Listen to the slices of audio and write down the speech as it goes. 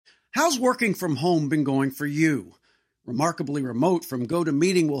How's working from home been going for you? Remarkably Remote from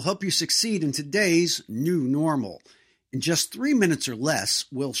GoToMeeting will help you succeed in today's new normal. In just 3 minutes or less,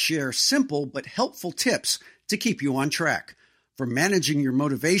 we'll share simple but helpful tips to keep you on track. From managing your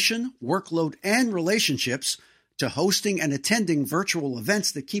motivation, workload, and relationships to hosting and attending virtual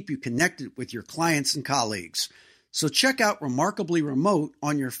events that keep you connected with your clients and colleagues. So check out Remarkably Remote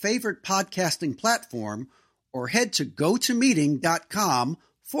on your favorite podcasting platform or head to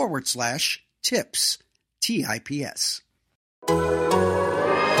gotomeeting.com/tips, TIPS.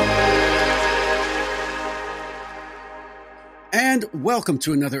 And welcome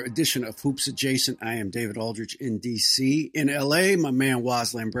to another edition of Hoops Adjacent. I am David Aldridge in D.C. In L.A., my man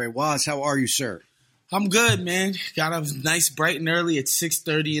Waz Lambre. Waz, how are you, sir? I'm good, man. Got up nice bright and early at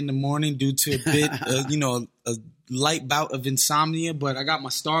 6:30 in the morning due to a bit, a light bout of insomnia. But I got my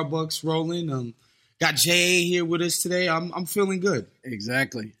Starbucks rolling. Got J.A. here with us today. I'm feeling good.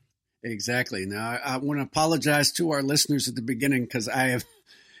 Exactly. Now, I want to apologize to our listeners at the beginning because I have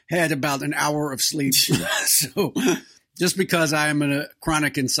had about an hour of sleep. So just because I am a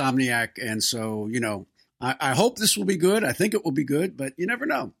chronic insomniac. And so, I hope this will be good. I think it will be good, but you never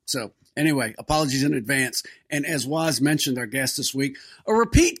know. So anyway, apologies in advance. And as Waz mentioned, our guest this week, a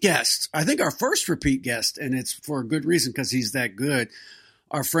repeat guest. I think our first repeat guest, and it's for a good reason because he's that good.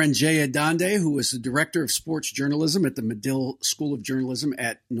 Our friend Jay Adande, who is the Director of Sports Journalism at the Medill School of Journalism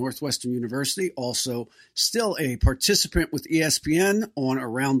at Northwestern University, also still a participant with ESPN on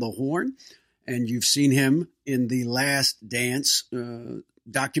Around the Horn. And you've seen him in the Last Dance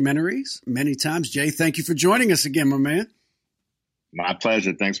documentaries many times. Jay, thank you for joining us again, my man. My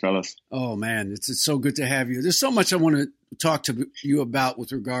pleasure. Thanks, fellas. Oh, man, it's so good to have you. There's so much I want to talk to you about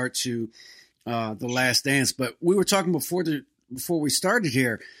with regard to The Last Dance. But we were talking before we started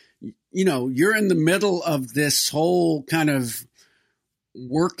here. You're in the middle of this whole kind of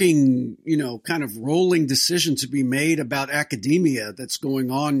working, kind of rolling decision to be made about academia that's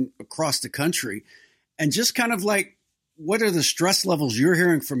going on across the country. And just kind of like, what are the stress levels you're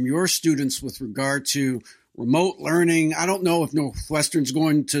hearing from your students with regard to remote learning? I don't know if Northwestern's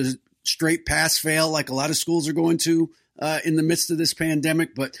going to straight pass fail like a lot of schools are going to in the midst of this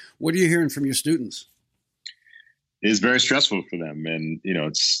pandemic, but what are you hearing from your students? It's very stressful for them. And,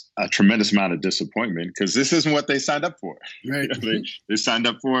 it's a tremendous amount of disappointment because this isn't what they signed up for. Right. They signed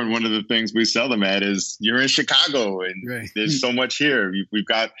up for, and one of the things we sell them at is you're in Chicago and right. There's so much here. We've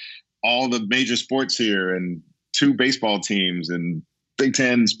got all the major sports here and 2 baseball teams and Big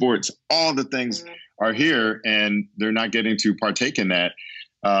Ten sports. All the things are here, and they're not getting to partake in that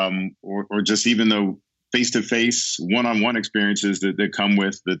or just even though face-to-face, one-on-one experiences that come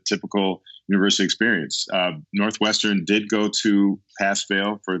with the typical university experience. Northwestern did go to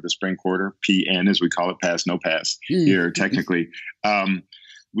pass-fail for the spring quarter, PN as we call it, pass, no pass here technically.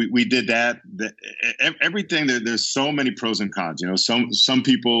 We did that. Everything, there's so many pros and cons. Some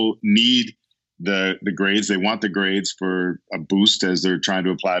people need the grades. They want the grades for a boost as they're trying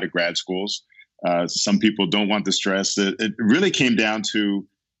to apply to grad schools. Some people don't want the stress. It really came down to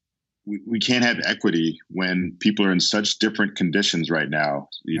we can't have equity when people are in such different conditions right now.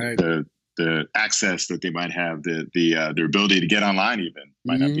 Right. The access that they might have, their ability to get online even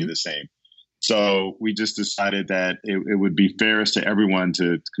might not be the same. So we just decided that it would be fairest to everyone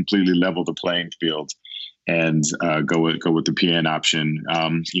to completely level the playing field and go with the PN option.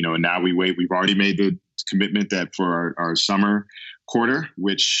 And now we wait. We've already made the commitment that for our summer quarter,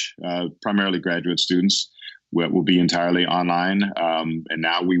 which primarily graduate students, will be entirely online. And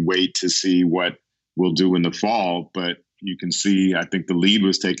now we wait to see what we'll do in the fall. But you can see, I think the lead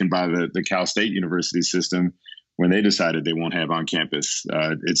was taken by the Cal State University system when they decided they won't have on campus.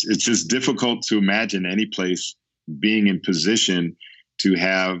 It's just difficult to imagine any place being in position to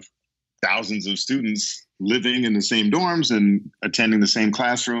have thousands of students living in the same dorms and attending the same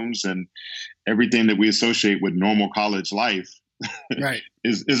classrooms, and everything that we associate with normal college life. Right.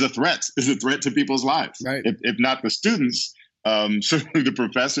 is a threat to people's lives. Right. If not the students, certainly the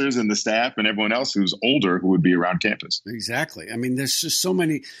professors and the staff and everyone else who's older who would be around campus. Exactly. I mean, there's just so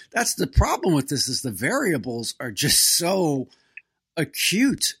many. That's the problem with this, is the variables are just so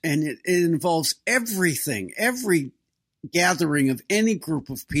acute, and it involves everything, every gathering of any group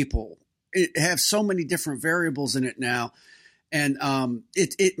of people. It has so many different variables in it now. And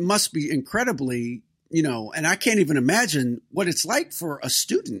it must be incredibly, and I can't even imagine what it's like for a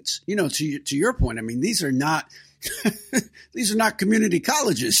student, to your point. I mean, these are not community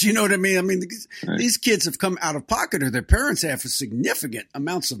colleges. You know what I mean? I mean, these kids have come out of pocket, or their parents have for significant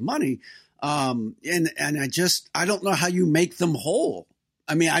amounts of money. And I don't know how you make them whole.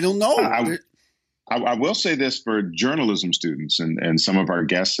 I mean, I don't know. I will say this for journalism students, and some of our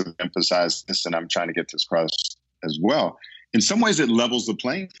guests have emphasized this, and I'm trying to get this across as well. In some ways, it levels the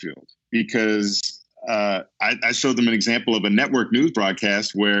playing field because I showed them an example of a network news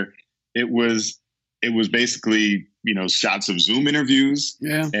broadcast where it was basically, shots of Zoom interviews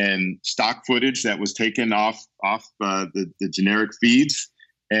and stock footage that was taken off the generic feeds.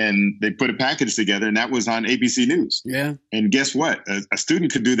 And they put a package together, and that was on ABC News. Yeah. And guess what? A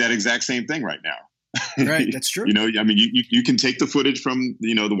student could do that exact same thing right now. Right, that's true. You can take the footage from,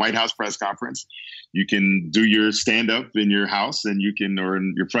 the White House press conference. You can do your stand-up in your house, and or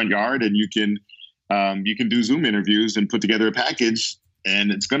in your front yard, and you can do Zoom interviews and put together a package,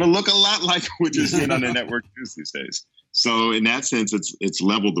 and it's going to look a lot like what you're seeing on the network news these days. So in that sense, it's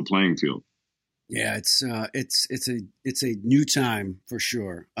leveled the playing field. Yeah, it's a new time for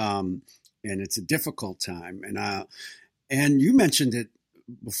sure, and it's a difficult time. And you mentioned it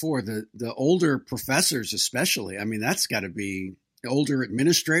before, the older professors especially. I mean, that's got to be older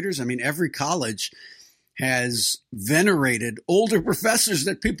administrators. I mean, every college has venerated older professors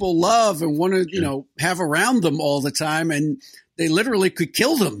that people love and want to have around them all the time, and they literally could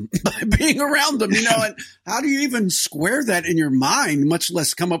kill them by being around them, and how do you even square that in your mind, much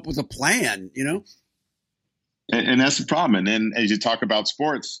less come up with a plan, And that's the problem. And then as you talk about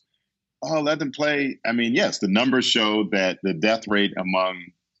sports, let them play. I mean, yes, the numbers show that the death rate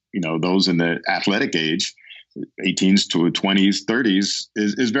among, those in the athletic age, 18s to 20s, 30s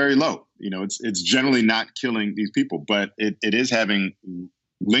is very low. It's generally not killing these people, but it is having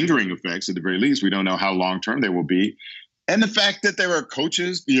lingering effects at the very least. We don't know how long-term they will be. And the fact that there are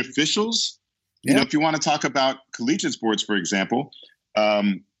coaches, the officials, if you want to talk about collegiate sports, for example, or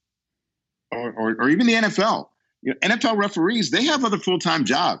even the NFL, NFL referees, they have other full-time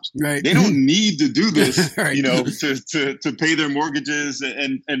jobs. Right. They don't need to do this, right. to pay their mortgages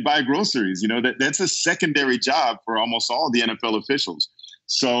and buy groceries. That's a secondary job for almost all of the NFL officials.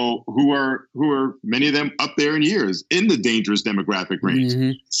 So who are many of them up there in years in the dangerous demographic range.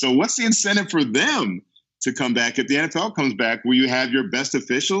 Mm-hmm. So what's the incentive for them to come back? If the NFL comes back, will you have your best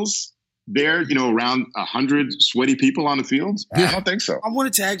officials there, around 100 sweaty people on the field? Yeah. I don't think so. I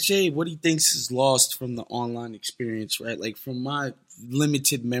wanted to ask Jay what he thinks is lost from the online experience, right? Like from my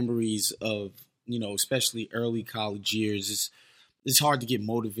limited memories of, especially early college years, it's hard to get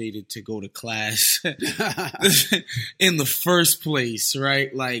motivated to go to class in the first place,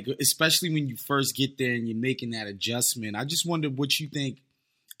 right? Like, especially when you first get there and you're making that adjustment. I just wonder what you think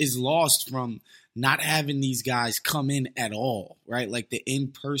is lost from not having these guys come in at all, right? Like the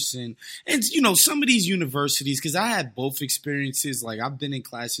in-person. And, some of these universities, because I had both experiences. Like I've been in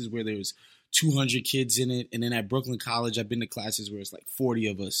classes where there was 200 kids in it. And then at Brooklyn College, I've been to classes where it's like 40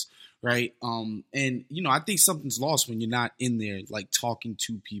 of us, right? And, I think something's lost when you're not in there, like talking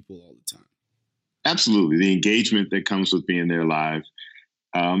to people all the time. Absolutely. The engagement that comes with being there live.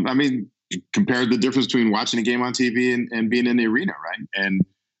 Compare the difference between watching a game on TV and being in the arena, right? And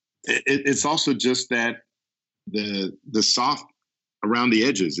it's also just that the soft around the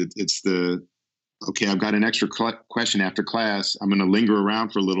edges. It's okay, I've got an extra question after class. I'm going to linger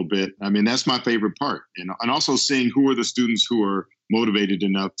around for a little bit. I mean, that's my favorite part. And also seeing who are the students who are motivated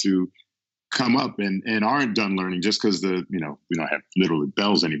enough to come up and aren't done learning just because we don't have literally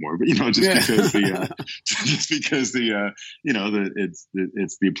bells anymore, but because it's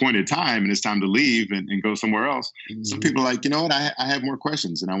the appointed time and it's time to leave and go somewhere else. Mm-hmm. Some people are like, I have more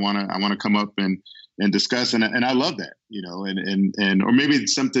questions and I want to come up and discuss. And I love that, and or maybe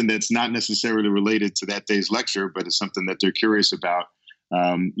it's something that's not necessarily related to that day's lecture, but it's something that they're curious about,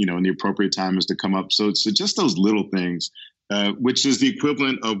 and the appropriate time is to come up. So just those little things. Which is the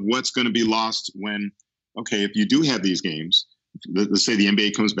equivalent of what's going to be lost when, if you do have these games, let's say the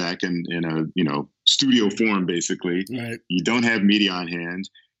NBA comes back in a studio form, basically, right. You don't have media on hand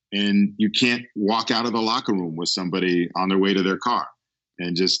and you can't walk out of the locker room with somebody on their way to their car,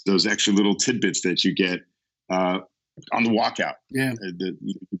 and just those extra little tidbits that you get on the walkout,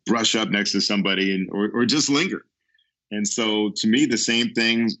 you brush up next to somebody or just linger. And so to me, the same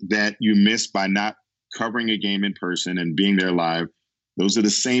things that you miss by not covering a game in person and being there live, those are the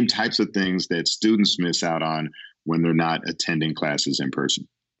same types of things that students miss out on when they're not attending classes in person.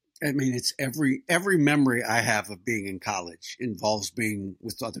 I mean, it's every memory I have of being in college involves being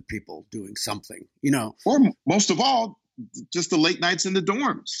with other people doing something, Or most of all, just the late nights in the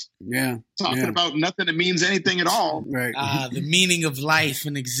dorms. Yeah. Talking about nothing that means anything at all. Right. The meaning of life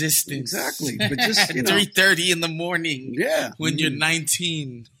and existence. Exactly. But just, 3:30 in the morning. Yeah. When you're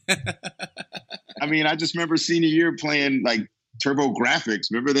 19. I mean, I just remember senior year playing like TurboGrafx.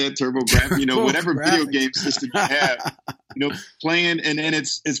 Remember that TurboGrafx? Whatever video game system you have, playing, and then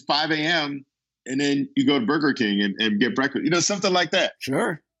it's 5 a.m. and then you go to Burger King and get breakfast. Something like that.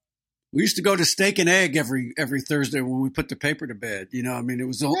 Sure. We used to go to Steak and Egg every Thursday when we put the paper to bed. It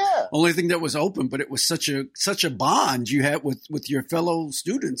was the only thing that was open, but it was such a bond you had with your fellow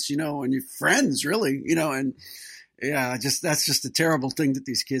students, and your friends, really, and that's just a terrible thing that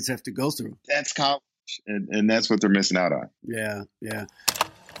these kids have to go through. That's college, and that's what they're missing out on. Yeah, yeah.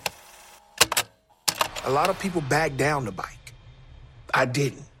 A lot of people back down the bike. I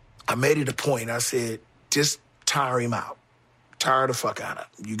didn't. I made it a point. I said, just tire him out. Tire the fuck out of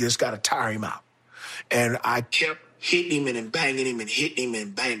him. You just got to tire him out. And I kept hitting him and banging him and hitting him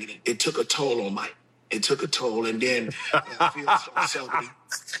and banging him. It took a toll on Mike. It took a toll. And then I feel myself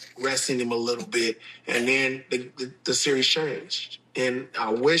resting him a little bit. And then the series changed. And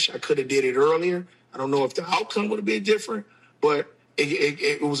I wish I could have did it earlier. I don't know if the outcome would have been different, but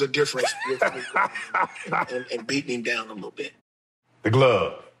it was a difference and beating him down a little bit. The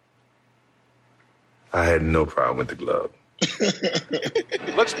glove. I had no problem with the glove.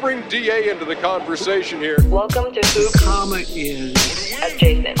 Let's bring DA into the conversation here. Welcome to Hoop Comment is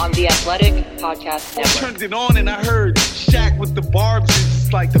Jason on the Athletic Podcast Network. I turned it on and I heard Shaq with the barbs.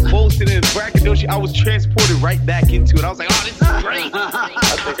 It's like the bullshit and braggadocio. I was transported right back into it. I was like, oh, this is great.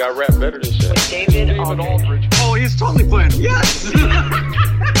 I think I rap better than Shaq. With David Aldridge. Oh, he's totally playing. Yes.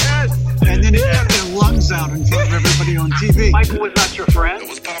 Yes. And then he got their lungs out in front of everybody on TV. Michael was not your friend? It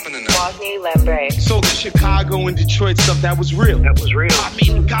was popping in Wosny Lambre. So the Chicago and Detroit stuff, that was real. That was real. I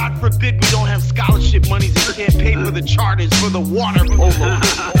mean, God forbid we don't have scholarship monies and can't pay for the charters for the water polo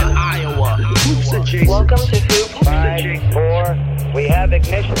in Iowa. Welcome to Hoop 5, 4. We have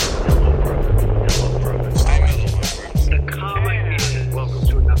ignition. The comment is welcome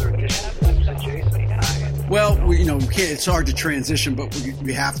to another edition of Hoops Adjacent. Well, we can't. It's hard to transition, but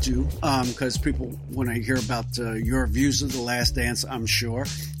we have to because people want to hear about your views of The Last Dance, I'm sure.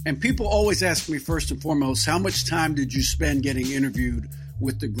 And people always ask me, first and foremost, how much time did you spend getting interviewed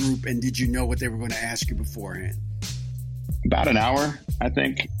with the group, and did you know what they were going to ask you beforehand? About an hour, I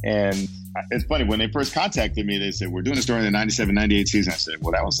think. And it's funny, when they first contacted me, they said, we're doing a story in the 97-98 season. I said,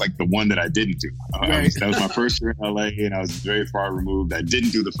 well, that was like the one that I didn't do. Right. That was my first year in LA, and I was very far removed. I didn't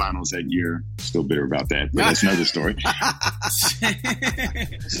do the finals that year. Still bitter about that, but that's another story.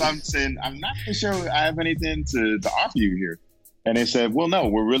 So I'm saying, I'm not sure I have anything to offer you here. And they said, well, no,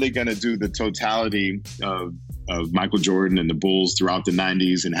 we're really going to do the totality of Michael Jordan and the Bulls throughout the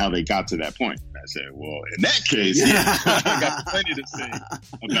 90s and how they got to that point. And I said, well, in that case, I got plenty to say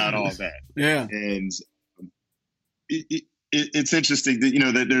about all that. Yeah. And it's interesting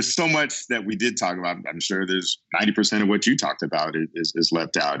that, that there's so much that we did talk about. I'm sure there's 90% of what you talked about is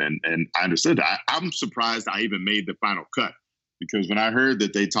left out. And I understood that. I'm surprised I even made the final cut, because when I heard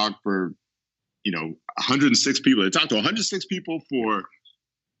that they talked for 106 people. They talked to 106 people for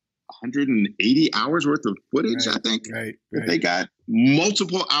 180 hours worth of footage, right, I think. Right. They got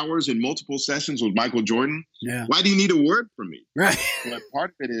multiple hours and multiple sessions with Michael Jordan. Yeah. Why do you need a word from me? Right. But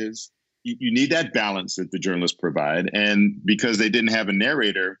part of it is you need that balance that the journalists provide. And because they didn't have a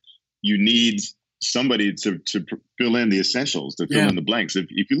narrator, you need somebody to fill in the essentials, to fill in the blanks.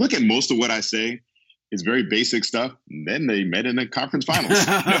 If you look at most of what I say, it's very basic stuff. And then they met in the conference finals.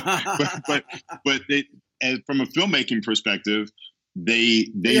 But they, from a filmmaking perspective, they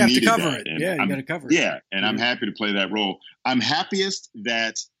have needed to cover that. it. You got to cover it. Yeah, and I'm happy to play that role. I'm happiest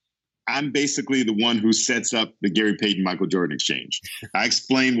that I'm basically the one who sets up the Gary Payton-Michael Jordan exchange. I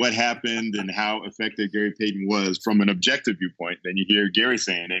explain what happened and how effective Gary Payton was from an objective viewpoint. Then you hear Gary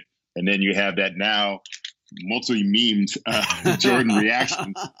saying it, and then you have that now multi-memed Jordan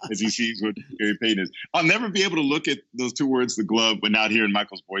reaction as he sees what Gary Payton is. I'll never be able to look at those two words, the glove, without hearing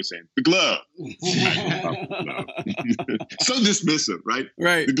Michael's voice saying, the glove. So dismissive, right?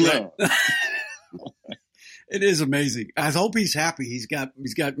 Right. The glove. Right. It is amazing. I hope he's happy. He's got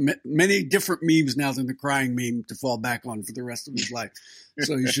many different memes now than the crying meme to fall back on for the rest of his life.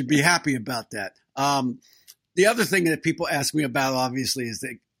 So he should be happy about that. The other thing that people ask me about, obviously, is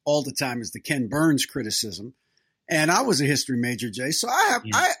that all the time is the Ken Burns criticism. And I was a history major, Jay, so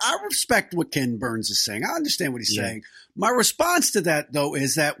I respect what Ken Burns is saying. I understand what he's saying. My response to that, though,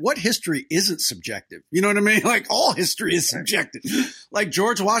 is that what history isn't subjective. You know what I mean? Like, all history is subjective. Like,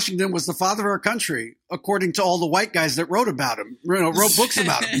 George Washington was the father of our country, according to all the white guys that wrote about him, wrote books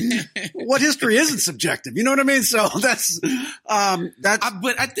about him. What history isn't subjective? You know what I mean? So that's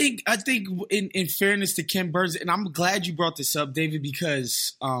but I think in fairness to Ken Burns, and I'm glad you brought this up, David,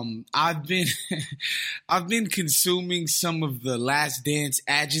 because I've been consuming some of the Last Dance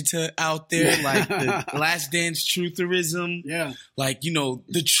agita out there, like the Last Dance trutherism. Yeah. Like,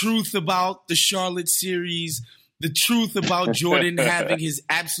 the truth about the Charlotte series, the truth about Jordan having his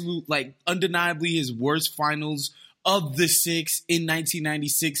absolute, like, undeniably his worst finals of the 6 in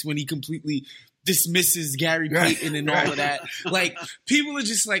 1996 when he completely dismisses Gary Payton and all of that. Like, people are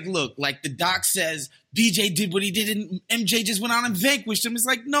just like, look, like the doc says, DJ did what he did and MJ just went out and vanquished him. It's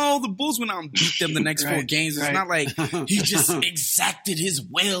like, no, the Bulls went out and beat them the next 4 games. It's not like he just exacted his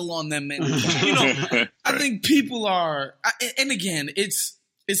will on them. And, you know, I think people are, and again, it's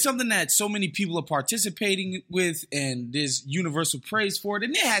something that so many people are participating with, and there's universal praise for it.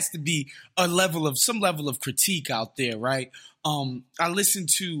 And there has to be some level of critique out there, right? I listened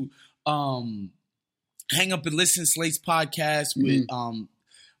to Hang Up and Listen, Slate's podcast with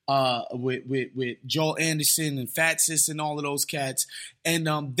Joel Anderson and Fat Sis and all of those cats, and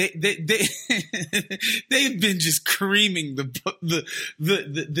they've been just creaming the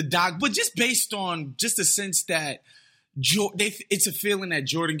doc, but just based on just a sense that it's a feeling that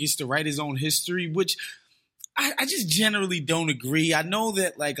Jordan gets to write his own history, which I just generally don't agree. I know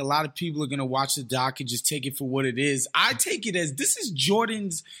that like a lot of people are going to watch the doc and just take it for what it is. I take it as this is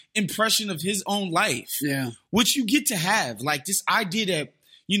Jordan's impression of his own life, which you get to have. Like this idea that,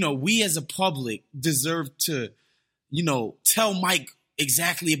 you know, we as a public deserve to, you know, tell Mike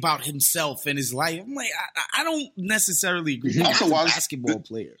exactly about himself and his life. I'm like, I don't necessarily agree. Also, as a basketball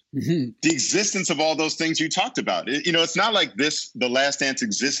player. The existence of all those things you talked about. You know, it's not like The Last Dance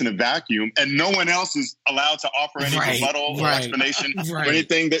exists in a vacuum and no one else is allowed to offer any rebuttal or explanation or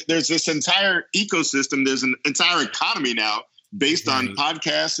anything. There's this entire ecosystem. There's an entire economy now based on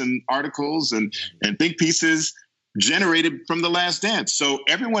podcasts and articles and think pieces generated from The Last Dance. So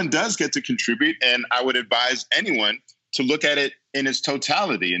everyone does get to contribute, and I would advise anyone to look at it in its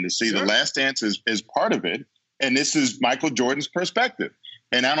totality and to see The Last Dance is part of it. And this is Michael Jordan's perspective.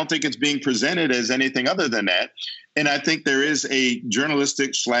 And I don't think it's being presented as anything other than that. And I think there is a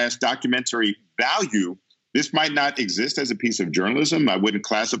journalistic / documentary value. This might not exist as a piece of journalism. I wouldn't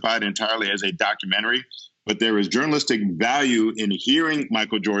classify it entirely as a documentary, but there is journalistic value in hearing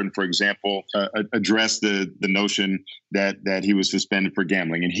Michael Jordan, for example, address the notion that he was suspended for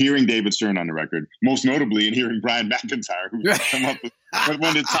gambling, and hearing David Stern on the record, most notably in hearing Brian McIntyre, who come up with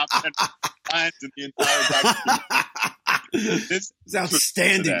one of the top 10 lines in the entire documentary. It's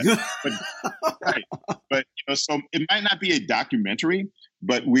outstanding. But you know, so it might not be a documentary,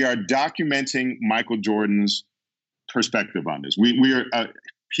 but we are documenting Michael Jordan's perspective on this. We are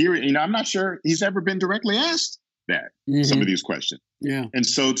here. You know, I'm not sure he's ever been directly asked that some of these questions. Yeah, and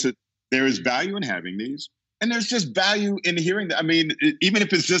so there is value in having these, and there's just value in hearing that. I mean, even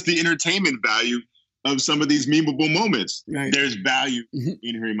if it's just the entertainment value of some of these memeable moments, there's value in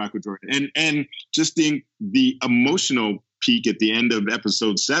hearing Michael Jordan, and just the emotional peak at the end of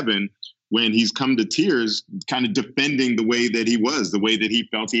episode 7 when he's come to tears, kind of defending the way that he was, the way that he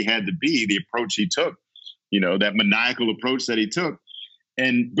felt he had to be, the approach he took, you know, that maniacal approach that he took.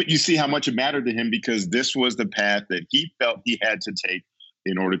 But you see how much it mattered to him because this was the path that he felt he had to take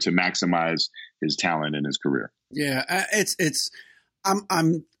in order to maximize his talent in his career. Yeah,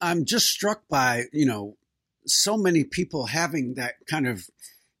 I'm just struck by, you know, so many people having that kind of,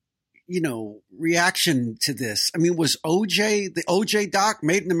 you know, reaction to this. I mean, was the OJ doc,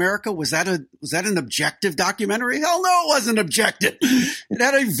 Made in America, was that an objective documentary? Hell no, it wasn't objective. It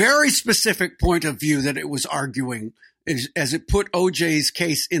had a very specific point of view that it was arguing as it put OJ's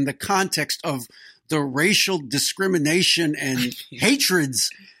case in the context of the racial discrimination and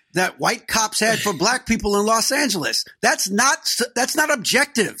hatreds that white cops had for black people in Los Angeles. That's not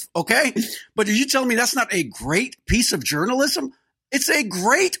objective, okay? But are you telling me that's not a great piece of journalism? It's a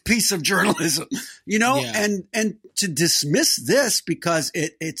great piece of journalism, you know, and to dismiss this because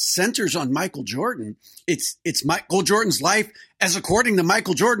it centers on Michael Jordan. It's Michael Jordan's life as according to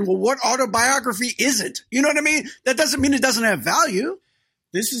Michael Jordan. Well, what autobiography is it? You know what I mean? That doesn't mean it doesn't have value.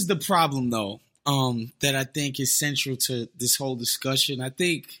 This is the problem, though, that I think is central to this whole discussion. I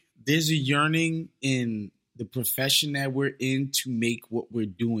think there's a yearning in the profession that we're in to make what we're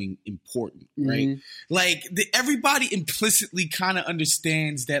doing important, right? Like everybody implicitly kind of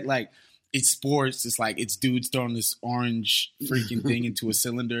understands that, like, it's sports. It's like it's dudes throwing this orange freaking thing into a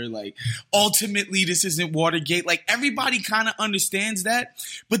cylinder. Like, ultimately, this isn't Watergate. Like, everybody kind of understands that,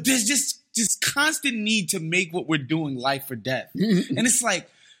 but there's just constant need to make what we're doing life or death. And it's like,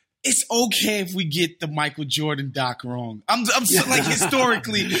 it's okay if we get the Michael Jordan doc wrong. I'm so, like,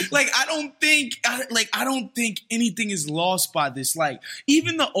 historically, like, I don't think anything is lost by this. Like,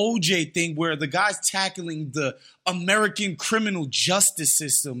 even the OJ thing where the guy's tackling the American criminal justice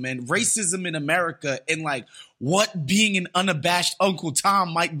system and racism in America and, like, what being an unabashed Uncle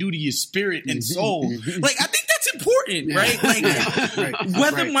Tom might do to your spirit and soul. Like, I think that's important. important, right?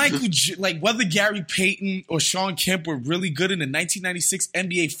 Like whether Gary Payton or Sean Kemp were really good in the 1996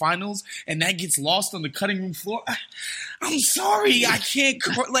 NBA Finals, and that gets lost on the cutting room floor. I'm sorry, I can't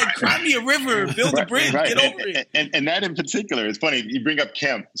cry me a river, build a bridge, get over it. And that in particular, it's funny you bring up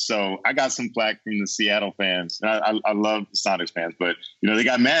Kemp. So I got some flack from the Seattle fans. I love the Sonics fans, but they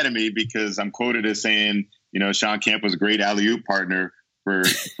got mad at me because I'm quoted as saying, Sean Kemp was a great alley-oop partner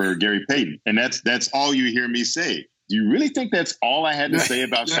for Gary Payton. And that's all you hear me say. Do you really think that's all I had to say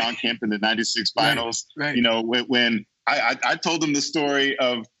about Sean Kemp in the 96 finals? Right. When I told them the story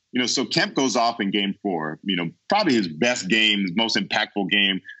of, so Kemp goes off in game 4, probably his best game, his most impactful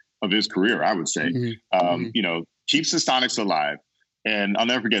game of his career, I would say. Mm-hmm. Keeps the Sonics alive. And I'll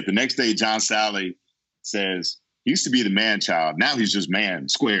never forget, the next day, John Sally says, he used to be the man child. Now he's just man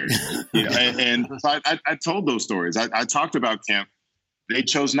squared. And so I told those stories. I talked about Kemp. They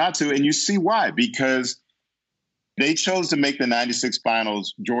chose not to. And you see why, because they chose to make the 96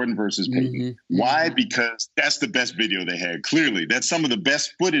 finals Jordan versus Payton. Mm-hmm. Why? Because that's the best video they had. Clearly, that's some of the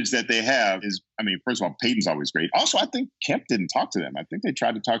best footage that they have first of all, Payton's always great. Also, I think Kemp didn't talk to them. I think they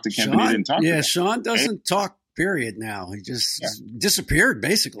tried to talk to Kemp and he didn't talk to them. Yeah, Sean doesn't talk, period, now. He just disappeared,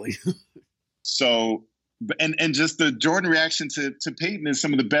 basically. So, and just the Jordan reaction to Payton is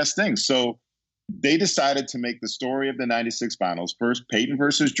some of the best things. So they decided to make the story of the 96 finals, first Payton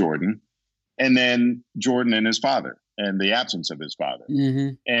versus Jordan, and then Jordan and his father and the absence of his father.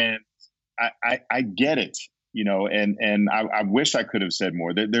 Mm-hmm. And I get it, and I wish I could have said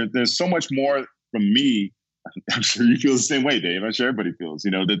more. There's so much more from me. I'm sure you feel the same way, Dave. I'm sure everybody feels,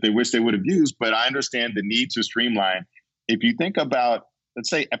 that they wish they would have used, but I understand the need to streamline. If you think about, let's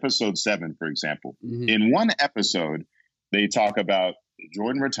say episode 7, for example, mm-hmm. in one episode, they talk about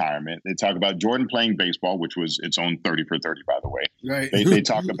Jordan retirement. They talk about Jordan playing baseball, which was its own 30 for 30, by the way. Right. They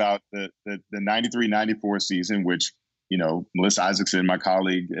talk about the 93-94 season, which, Melissa Isaacson, my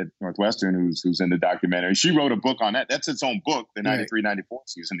colleague at Northwestern, who's in the documentary, she wrote a book on that. That's its own book, the 93-94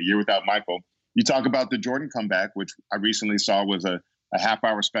 season, The Year Without Michael. You talk about the Jordan comeback, which I recently saw was a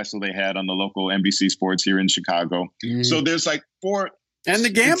half-hour special they had on the local NBC Sports here in Chicago. Mm. So there's like 4 and the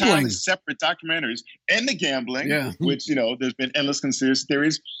gambling separate documentaries and the gambling, which there's been endless conspiracy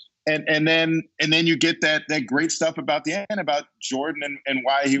theories, and then you get that great stuff about the end about Jordan and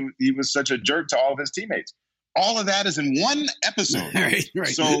why he was such a jerk to all of his teammates. All of that is in one episode. Right.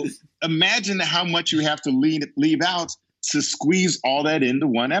 So imagine how much you have to leave out to squeeze all that into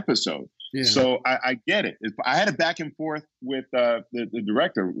one episode. Yeah. So I get it. I had a back and forth with the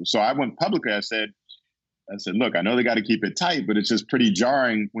director. So I went publicly. I said, look, I know they got to keep it tight, but it's just pretty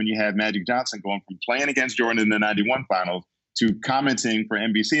jarring when you have Magic Johnson going from playing against Jordan in the 91 finals to commenting for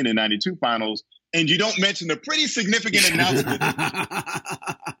NBC in the 92 finals. And you don't mention the pretty significant announcement.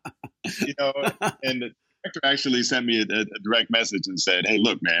 And the director actually sent me a direct message and said, hey,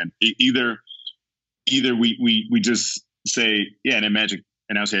 look, man, either we just say, and then Magic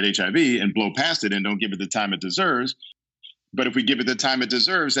announced he had HIV and blow past it and don't give it the time it deserves. But if we give it the time it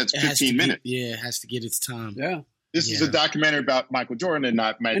deserves, that's 15 minutes. It has to get its time. Yeah. This is a documentary about Michael Jordan and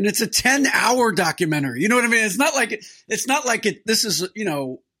not Magic. And it's a 10-hour documentary. You know what I mean? It's not like this is,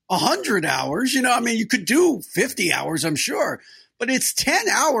 100 hours. You could do 50 hours, I'm sure. But it's 10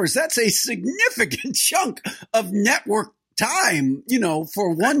 hours. That's a significant chunk of network time,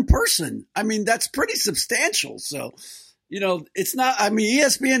 for one person. I mean, that's pretty substantial. So, it's not,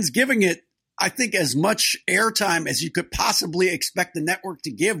 ESPN's giving it, I think, as much airtime as you could possibly expect the network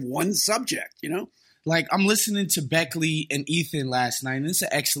to give one subject, Like, I'm listening to Beckley and Ethan last night, and it's an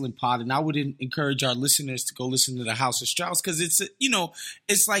excellent pod, and I would encourage our listeners to go listen to the House of Strauss because it's,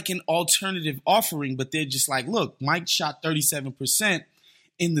 it's like an alternative offering, but they're just like, look, Mike shot 37%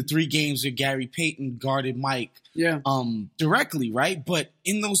 in the 3 games where Gary Payton guarded Mike directly, right? But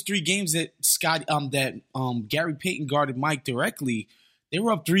in those 3 games that Gary Payton guarded Mike directly, they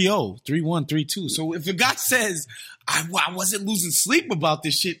were up 3-0, 3-1, 3-2. So if a guy says, I wasn't losing sleep about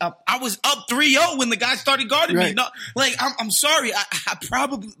this shit, I was up 3-0 when the guy started guarding me. No, I'm sorry. I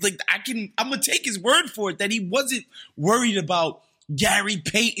probably, I'm going to take his word for it that he wasn't worried about Gary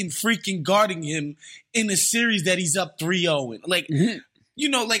Payton freaking guarding him in a series that he's up 3-0 in. I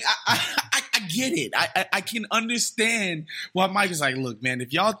get it. I can understand why Mike is like, look, man,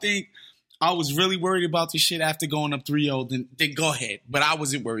 if y'all think I was really worried about this shit after going up 3-0, then go ahead. But I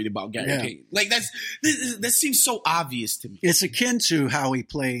wasn't worried about Gary Payton. That seems so obvious to me. It's akin to how he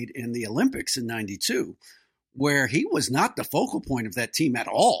played in the Olympics in 92, where he was not the focal point of that team at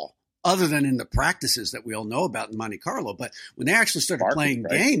all, other than in the practices that we all know about in Monte Carlo. But when they actually started playing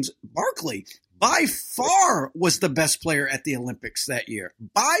games, Barkley by far was the best player at the Olympics that year.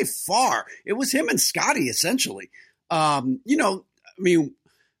 By far. It was him and Scotty, essentially. David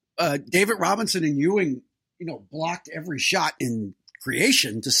Robinson and Ewing, blocked every shot in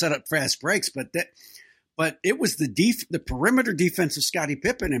creation to set up fast breaks, but it was the perimeter defense of Scottie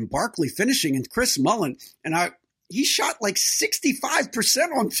Pippen and Barkley finishing and Chris Mullin. And he shot like 65%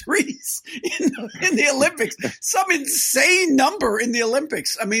 on threes in the Olympics, some insane number in the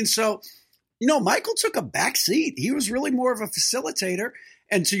Olympics. I mean, so, Michael took a back seat. He was really more of a facilitator.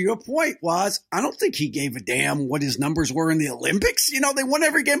 And to your point, Waz, I don't think he gave a damn what his numbers were in the Olympics. They won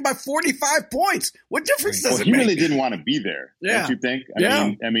every game by 45 points. What difference does it make? He really didn't want to be there, don't you think?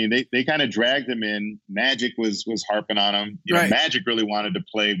 I mean, they kind of dragged him in. Magic was harping on him. Magic really wanted to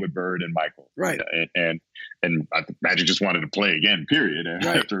play with Bird and Michael. Right. And I think Magic just wanted to play again, period,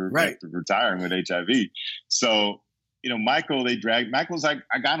 after retiring with HIV. So, Michael's like,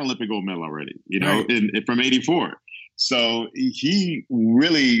 I got an Olympic gold medal already, from 84. So he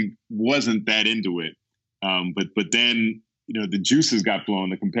really wasn't that into it. But then, the juices got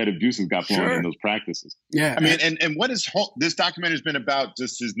flowing, the competitive juices got flowing in those practices. Yeah. I mean, and what is this documentary has been about,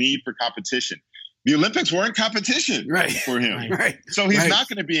 just his need for competition. The Olympics weren't competition for him. Right. So he's not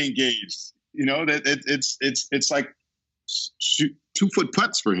going to be engaged. It's like 2-foot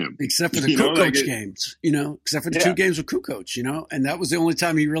putts for him. Except for the Kukoc games, except for the 2 games with Kukoc, and that was the only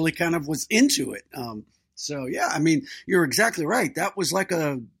time he really kind of was into it. So, yeah, I mean, you're exactly right. That was like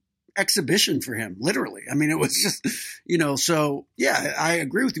a exhibition for him, literally. I mean, it was just, so, yeah, I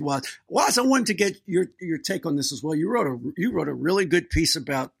agree with you, Waz. Waz, I wanted to get your take on this as well. You wrote a really good piece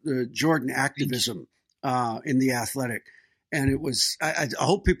about the Jordan activism in The Athletic. And it was, I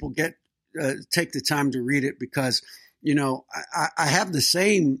hope people take the time to read it because, I have the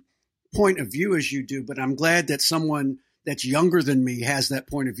same point of view as you do, but I'm glad that someone that's younger than me has that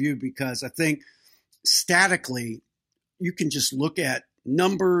point of view because I think statically, you can just look at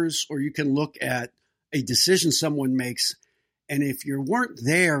numbers or you can look at a decision someone makes. And if you weren't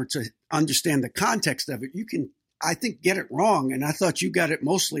there to understand the context of it, you can, I think, get it wrong. And I thought you got it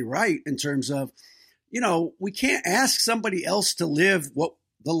mostly right in terms of, we can't ask somebody else to live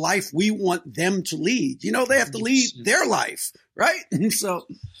the life we want them to lead. They have to lead their life, right? So,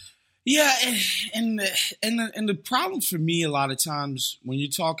 yeah. And the problem for me a lot of times when you're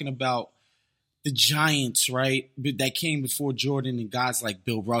talking about the giants, right, that came before Jordan and guys like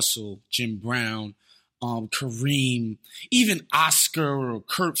Bill Russell, Jim Brown, Kareem, even Oscar or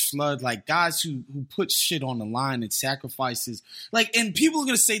Kurt Flood, like guys who put shit on the line and sacrifices. Like, and people are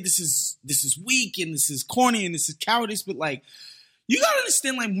gonna say this is weak and this is corny and this is cowardice, but like, you gotta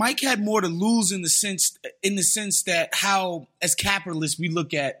understand, like Mike had more to lose in the sense that how, as capitalists, we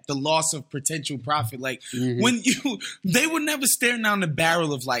look at the loss of potential profit. Like when they were never staring down the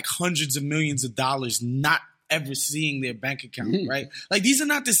barrel of like hundreds of millions of dollars, not ever seeing their bank account, right? Like these are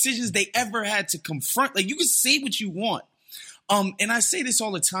not decisions they ever had to confront. Like you can say what you want. And I say this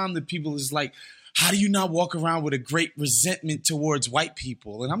all the time to people is like, how do you not walk around with a great resentment towards white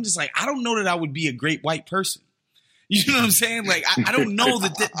people? And I'm just like, I don't know that I would be a great white person. You know what I'm saying? Like, I don't know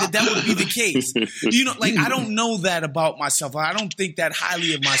that would be the case. Like, I don't know that about myself. I don't think that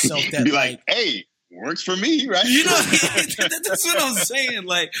highly of myself. That be like, hey, works for me, right? That's what I'm saying.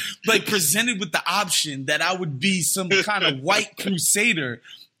 Like presented with the option that I would be some kind of white crusader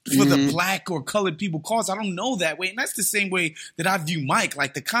for the black or colored people cause. I don't know that way. And that's the same way that I view Mike.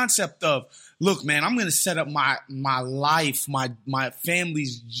 Like the concept of, look, man, I'm going to set up my life, my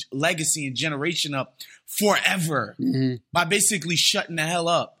family's legacy and generation up forever by basically shutting the hell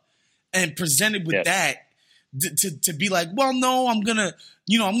up and presented with that to be like, well, no, I'm going to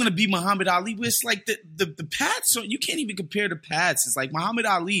be Muhammad Ali. It's like the paths, so you can't even compare the paths. It's like Muhammad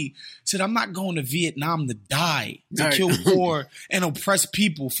Ali said, I'm not going to Vietnam to die, to kill poor and oppress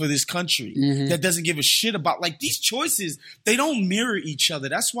people for this country that doesn't give a shit about, like, these choices, they don't mirror each other.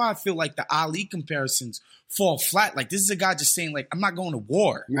 That's why I feel like the Ali comparisons fall flat. Like, this is a guy just saying, like, I'm not going to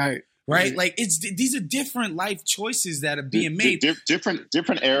war. Right? Like, these are different life choices that are being made.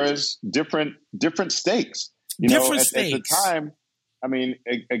 Different eras, different stakes. At the time, I mean,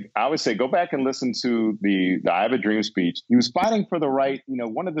 I would say go back and listen to the I Have a Dream speech. He was fighting for the right.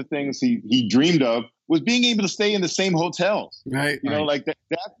 One of the things he dreamed of was being able to stay in the same hotels. Like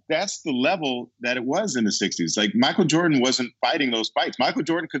that's the level that it was in the 60s. Like Michael Jordan wasn't fighting those fights. Michael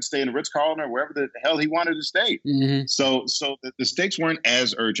Jordan could stay in the Ritz-Carlton or wherever the hell he wanted to stay. So the stakes weren't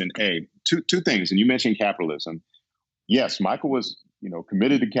as urgent. Two things, and you mentioned capitalism. Yes, Michael was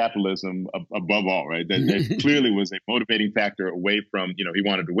committed to capitalism above all, right? That clearly was a motivating factor away from, he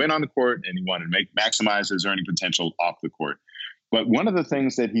wanted to win on the court and he wanted to maximize his earning potential off the court. But one of the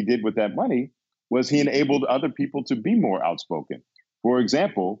things that he did with that money was he enabled other people to be more outspoken. For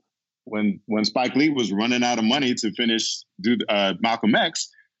example, when Spike Lee was running out of money to do Malcolm X,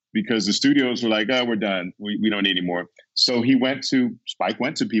 because the studios were like, oh, we're done. We don't need any more. So Spike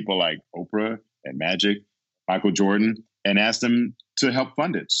went to people like Oprah and Magic, Michael Jordan, and asked them to help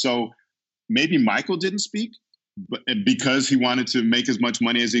fund it. So maybe Michael didn't speak because he wanted to make as much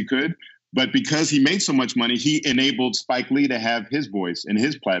money as he could. But because he made so much money, he enabled Spike Lee to have his voice and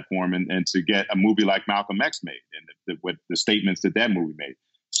his platform and to get a movie like Malcolm X made and what the statements that movie made.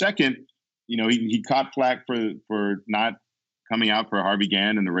 Second, he caught flack for not coming out for Harvey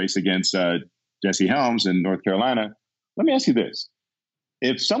Gantt in the race against Jesse Helms in North Carolina. Let me ask you this.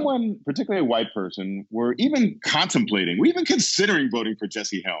 If someone, particularly a white person, were even considering voting for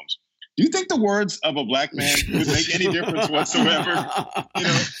Jesse Helms, do you think the words of a black man would make any difference whatsoever?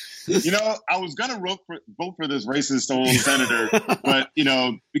 I was going to vote for this racist old senator, but,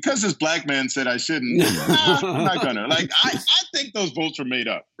 because this black man said I shouldn't, I'm not going to. I think those votes were made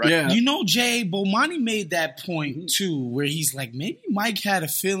up, right? Yeah. Jay, Bomani made that point, too, where he's like, maybe Mike had a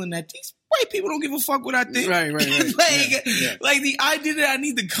feeling that these white people don't give a fuck what I think. Right. Like the idea that I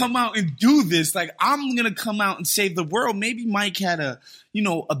need to come out and do this, like I'm going to come out and save the world. Maybe Mike had a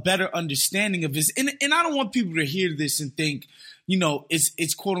better understanding of this. And I don't want people to hear this and think,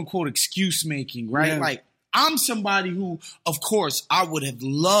 it's quote unquote excuse making, right? Yeah. Like I'm somebody who, of course, I would have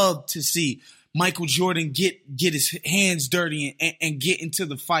loved to see Michael Jordan get his hands dirty and get into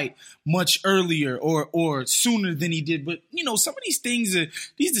the fight much earlier or sooner than he did. But, some of these things,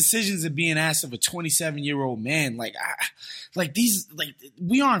 these decisions are being asked of a 27-year-old man.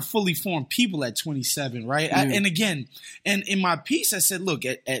 We aren't fully formed people at 27, right? Mm. And again, and in my piece, I said, look,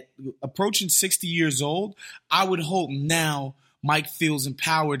 at approaching 60 years old, I would hope now Mike feels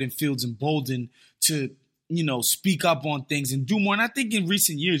empowered and feels emboldened to, speak up on things and do more. And I think in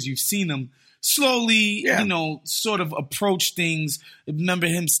recent years, you've seen him slowly, sort of approach things. Remember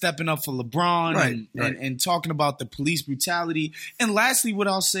him stepping up for LeBron and talking about the police brutality. And lastly, what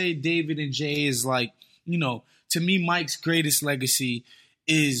I'll say, David and Jay, is to me, Mike's greatest legacy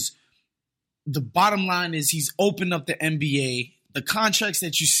is the bottom line is he's opened up the NBA, the contracts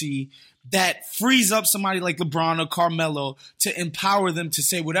that you see that frees up somebody like LeBron or Carmelo to empower them to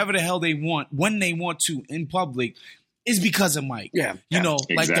say whatever the hell they want when they want to in public. Is because of Mike. Yeah.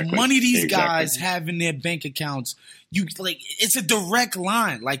 Exactly. Like the money these guys have in their bank accounts, it's a direct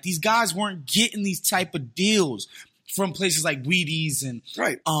line. Like these guys weren't getting these type of deals from places like Wheaties and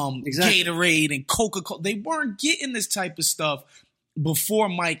Gatorade and Coca-Cola. They weren't getting this type of stuff before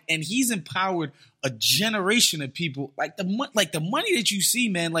Mike, and he's empowered a generation of people. Like the money that you see,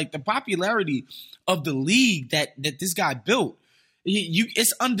 man, like the popularity of the league that this guy built.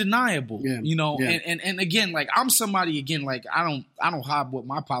 It's undeniable, and again, like I'm somebody again, like I don't hide what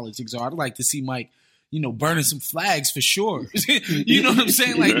my politics are. I'd like to see Mike, burning some flags for sure. You know what I'm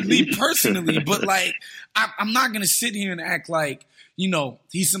saying? Like me personally, but like I'm not gonna sit here and act like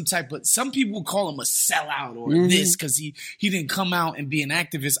he's some type of. Some people call him a sellout or this because he didn't come out and be an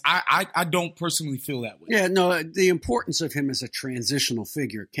activist. I don't personally feel that way. Yeah, no, the importance of him as a transitional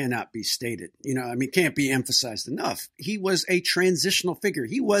figure cannot be stated. Can't be emphasized enough. He was a transitional figure.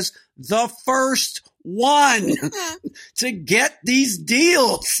 He was the first one to get these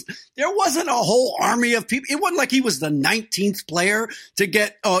deals. There wasn't a whole army of people. It wasn't like he was the 19th player to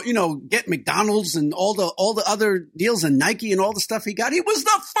get McDonald's and all the other deals and Nike and all the stuff he got. He was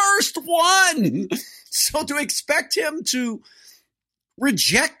the first one. So to expect him to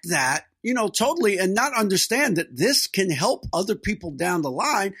reject that, totally, and not understand that this can help other people down the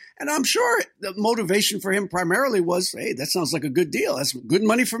line. And I'm sure the motivation for him primarily was, hey, that sounds like a good deal. That's good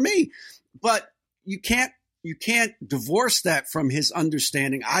money for me. But you can't divorce that from his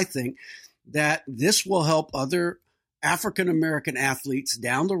understanding, I think, that this will help other African-American athletes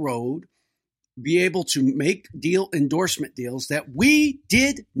down the road be able to make endorsement deals that we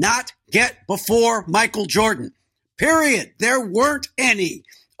did not get before Michael Jordan. Period. There weren't any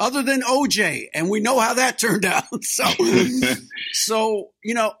other than OJ, and we know how that turned out. So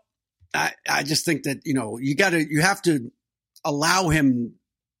I just think that you have to allow him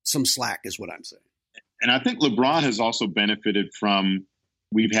some slack, is what I'm saying. And I think LeBron has also benefited from,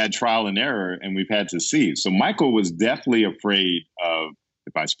 we've had trial and error and we've had to see. So Michael was definitely afraid of,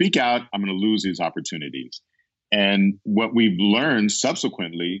 if I speak out, I'm going to lose these opportunities. And what we've learned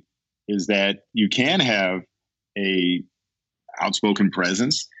subsequently is that you can have a outspoken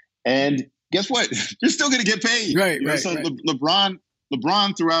presence, and guess what? You're still going to get paid. Right. So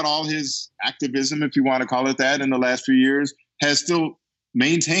LeBron, throughout all his activism, if you want to call it that, in the last few years, has still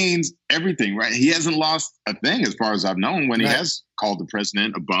maintains everything, right? He hasn't lost a thing as far as I've known when he has called the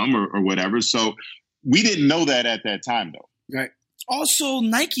president a bum or whatever. So we didn't know that at that time, though. Right. also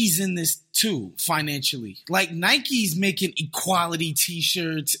Nike's in this too financially. Like Nike's making equality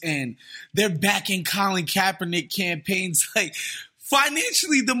T-shirts and they're backing Colin Kaepernick campaigns. Like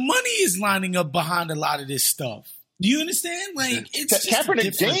financially, the money is lining up behind a lot of this stuff. Do you understand? Like it's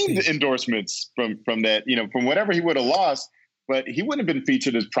Kaepernick gained endorsements from that, from whatever he would have lost, but he wouldn't have been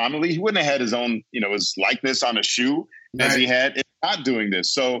featured as prominently. He wouldn't have had his own, his likeness on a shoe as he had in not doing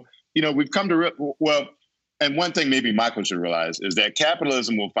this. So, we've come to and one thing maybe Michael should realize is that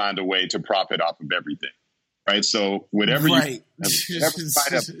capitalism will find a way to profit off of everything, right? So whatever you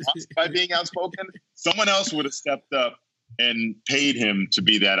find by being outspoken, someone else would have stepped up and paid him to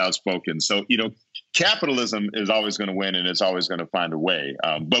be that outspoken. So, capitalism is always going to win and it's always going to find a way.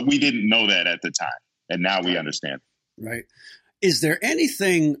 But we didn't know that at the time. And now we understand. Right. Is there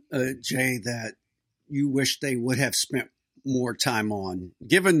anything, Jay, that you wish they would have spent more time on,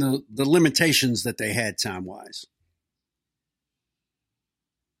 given the limitations that they had time-wise?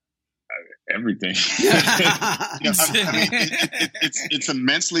 Everything. It's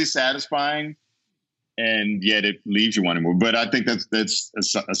immensely satisfying, and yet it leaves you wanting more. But I think that's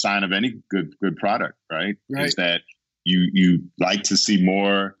a sign of any good product, right? Is that you like to see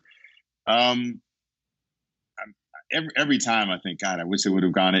more. Every time I think, God, I wish it would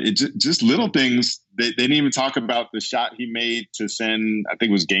have gone. It just little things. They didn't even talk about the shot he made to send, I think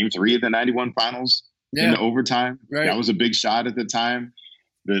it was Game 3 of the 91 finals in the overtime. Right. That was a big shot at the time.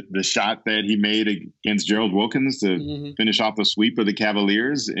 The shot that he made against Gerald Wilkins to finish off the sweep of the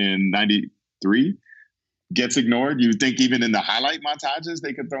Cavaliers in 93 gets ignored. You would think even in the highlight montages,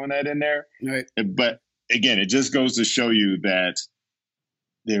 they could throw that in there. Right. But again, it just goes to show you that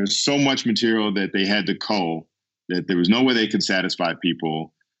there's so much material that they had to cull that there was no way they could satisfy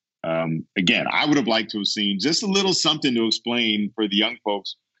people. Again, I would have liked to have seen just a little something to explain for the young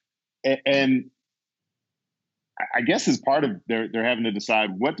folks. And I guess as part of they're having to decide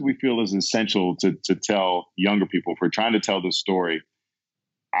what do we feel is essential to tell younger people if we're trying to tell this story.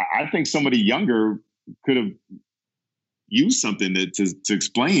 I think somebody younger could have used something to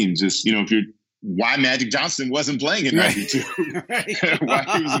explain just, why Magic Johnson wasn't playing in 92, why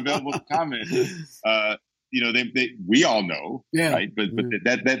he was available to comment. We all know, right? But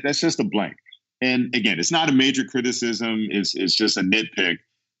that's just a blank. And again, it's not a major criticism. It's just a nitpick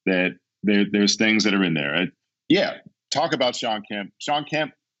that there's things that are in there. Talk about Shawn Kemp. Shawn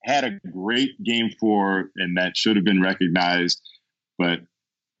Kemp had a great Game 4, and that should have been recognized. But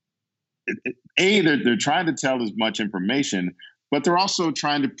they're trying to tell as much information, but they're also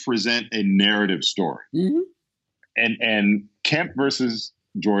trying to present a narrative story. And Kemp versus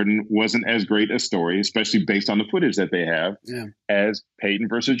Jordan wasn't as great a story, especially based on the footage that they have, as Peyton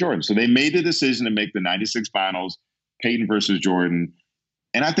versus Jordan. So they made the decision to make the 96 finals, Peyton versus Jordan.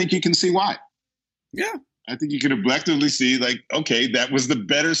 And I think you can see why. Yeah. I think you can objectively see, okay, that was the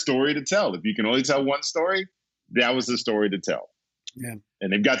better story to tell. If you can only tell one story, that was the story to tell. Yeah.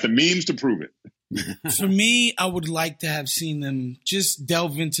 And they've got the memes to prove it. For me, I would like to have seen them just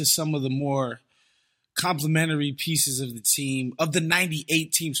delve into some of the more complementary pieces of the team, of the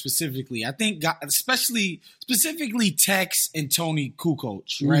 98 team specifically. I think specifically Tex and Tony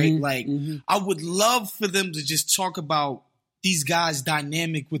Kukoc, right? I would love for them to just talk about these guys'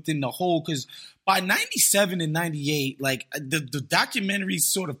 dynamic within the whole, because by 97 and 98, the documentary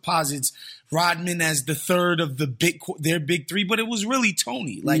sort of posits Rodman as the third of their big three, but it was really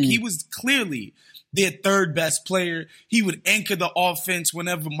Tony. He was clearly their third best player. He would anchor the offense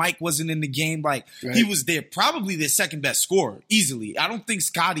whenever Mike wasn't in the game. He was probably their second best scorer easily. I don't think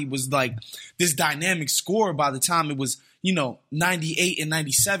Scottie was this dynamic scorer by the time it was, 98 and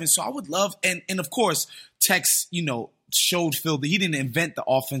 97. So I would love, and of course, Tex, showed Phil that he didn't invent the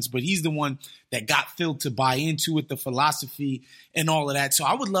offense, but he's the one that got Phil to buy into it, the philosophy and all of that. So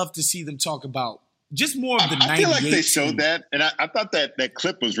I would love to see them talk about just more of the 98 I feel like they showed that, and I thought that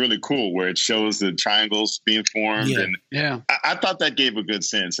clip was really cool where it shows the triangles being formed. And I thought that gave a good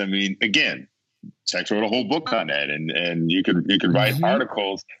sense. I mean, again, Tex wrote a whole book on that, and you could write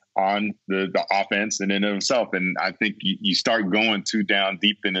articles on the offense and in himself. And I think you start going too down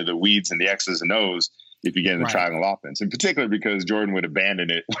deep into the weeds and the X's and O's if you get in the triangle offense, in particular because Jordan would abandon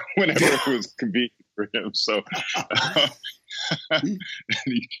it whenever it was convenient for him. So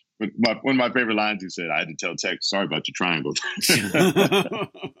one of my favorite lines he said, I had to tell Tex, sorry about your triangle.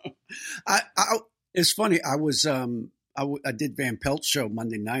 It's funny. I did Van Pelt's show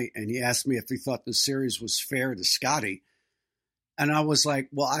Monday night, and he asked me if he thought the series was fair to Scottie. And I was like,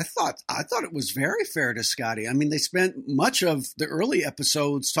 well, I thought it was very fair to Scottie. I mean, they spent much of the early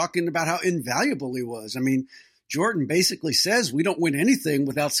episodes talking about how invaluable he was. I mean, Jordan basically says we don't win anything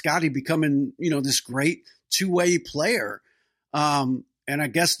without Scottie becoming, this great two-way player. And I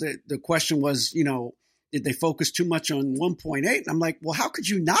guess the question was, did they focus too much on 1.8? And I'm like, well, how could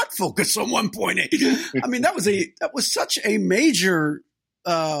you not focus on 1.8? I mean, that was such a major,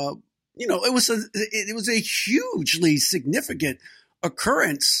 it was a hugely significant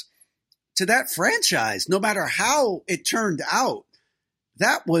occurrence to that franchise. No matter how it turned out,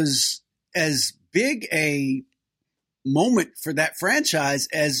 that was as big a moment for that franchise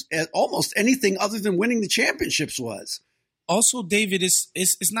as almost anything other than winning the championships was. Also, David,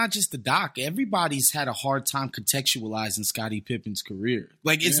 it's not just the doc. Everybody's had a hard time contextualizing Scottie Pippen's career.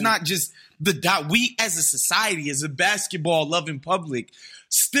 Like, it's not just the doc. We, as a society, as a basketball-loving public,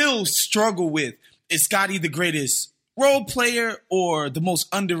 still struggle with, is Scottie the greatest role player or the most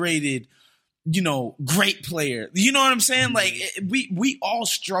underrated, great player? You know what I'm saying? Like, we all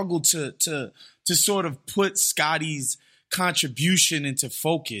struggle to sort of put Scottie's contribution into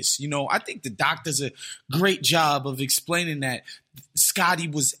focus. I think the doc does a great job of explaining that Scottie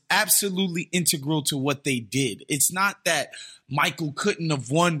was absolutely integral to what they did. It's not that Michael couldn't have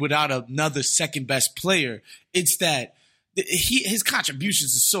won without another second best player. It's that his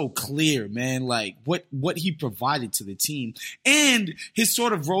contributions are so clear, man. Like what he provided to the team and his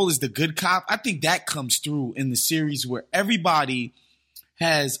sort of role as the good cop. I think that comes through in the series where everybody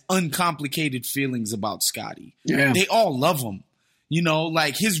has uncomplicated feelings about Scottie. Yeah. They all love him.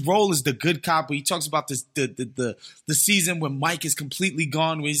 Like his role as the good cop. Where he talks about this the season when Mike is completely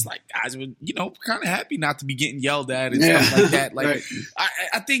gone, where he's like, guys, we're kind of happy not to be getting yelled at and stuff like that. Like, right.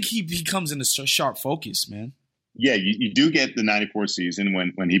 I think he comes in a sharp focus, man. Yeah, you do get the 94 season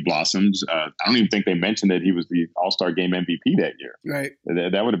when he blossoms. I don't even think they mentioned that he was the All-Star Game MVP that year. Right.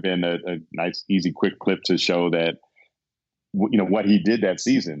 That would have been a nice, easy, quick clip to show that, what he did that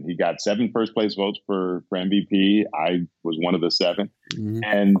season. He got 7 first-place votes for MVP. I was one of the 7. Mm-hmm.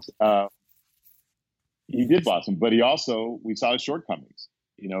 And he did blossom. But we saw his shortcomings.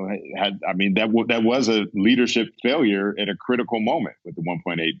 That was a leadership failure at a critical moment with the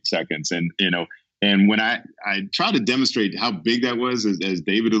 1.8 seconds. And when I try to demonstrate how big that was, as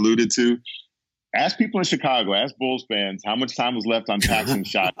David alluded to, ask people in Chicago, ask Bulls fans, how much time was left on Paxson's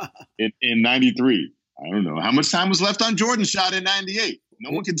shot in 93. I don't know. How much time was left on Jordan's shot in 98? No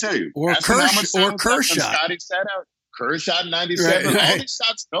one can tell you. Or Kerr shot. Kerr shot in 97. Right. All these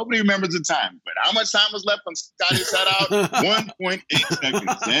shots, nobody remembers the time. But how much time was left on Scottie shot out? 1.8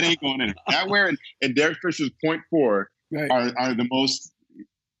 seconds. That ain't going in. Nowhere. And Derek Fisher's 0.4 are the most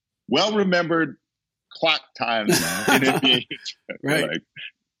well-remembered clock times in NBA. Right. Like,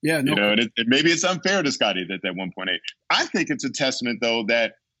 yeah. No. And maybe it's unfair to Scottie that 1.8. I think it's a testament, though,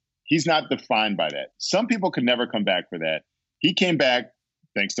 that he's not defined by that. Some people could never come back for that. He came back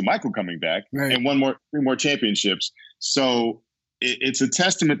thanks to Michael coming back and won 3 more championships. So it's a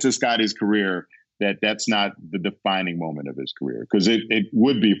testament to Scottie's career that's not the defining moment of his career, because it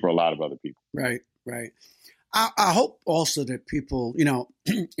would be for a lot of other people. Right. I hope also that people,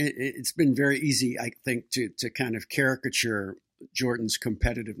 it's been very easy, I think, to kind of caricature Jordan's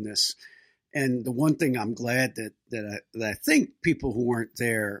competitiveness. And the one thing I'm glad that I think people who weren't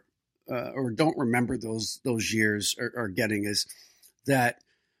there or don't remember those years are getting is that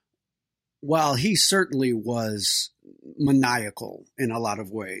while he certainly was maniacal in a lot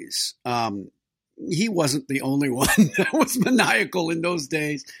of ways, he wasn't the only one that was maniacal in those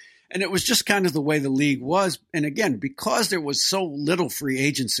days. And it was just kind of the way the league was. And again, because there was so little free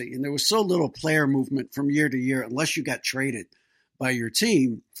agency and there was so little player movement from year to year, unless you got traded by your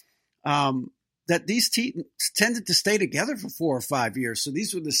team, that these teams tended to stay together for 4 or 5 years. So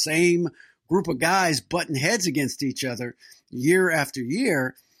these were the same group of guys butting heads against each other year after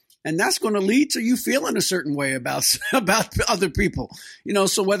year. And that's going to lead to you feeling a certain way about other people.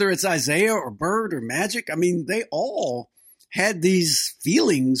 So whether it's Isaiah or Bird or Magic, I mean, they all had these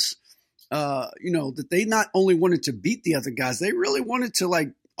feelings, that they not only wanted to beat the other guys, they really wanted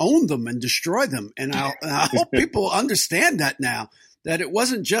to own them and destroy them. And I hope people understand that now, that it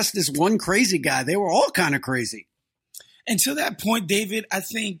wasn't just this one crazy guy. They were all kind of crazy. And to that point, David, I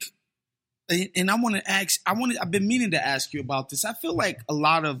think, and I've been meaning to ask you about this. I feel like a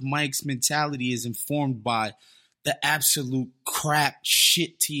lot of Mike's mentality is informed by the absolute crap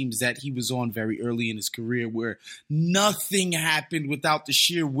shit teams that he was on very early in his career, where nothing happened without the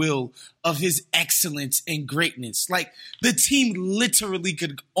sheer will of his excellence and greatness. Like, the team literally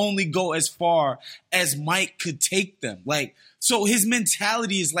could only go as far as Mike could take them. So his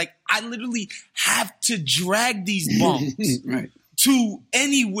mentality is I literally have to drag these bums right. to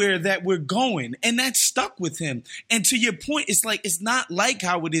anywhere that we're going. And that stuck with him. And to your point, it's not like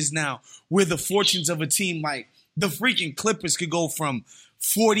how it is now, where the fortunes of a team like the freaking Clippers could go from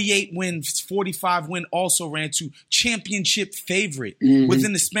 48 wins, 45 win, also ran to championship favorite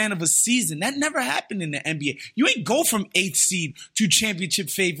within the span of a season. That never happened in the NBA. You ain't go from 8th seed to championship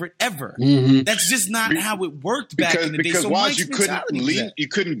favorite ever. That's just not how it worked back in the day. Because So Waz, Mike's you couldn't leave, you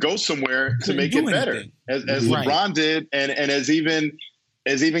couldn't go somewhere to make it better, as LeBron did, and as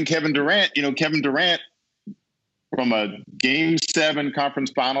even Kevin Durant. Kevin Durant, from a Game 7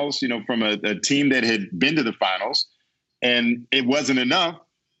 conference finals, from a team that had been to the finals, and it wasn't enough.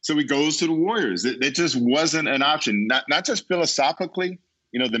 So he goes to the Warriors. It just wasn't an option. Not just philosophically,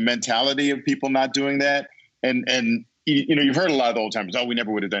 the mentality of people not doing that. And you've heard a lot of the old timers, we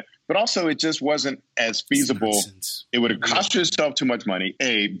never would have done. But also it just wasn't as feasible. It would have cost yourself too much money,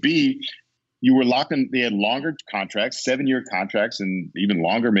 A. B, you were locked in. They had longer contracts, 7-year contracts, and even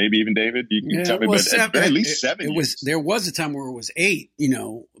longer, maybe even, David. You can tell me, but at least 7 years. There was a time where it was 8,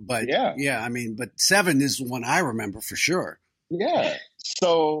 but but 7 is the one I remember for sure. Yeah.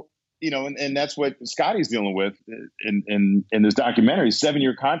 So, and that's what Scotty's dealing with in this documentary,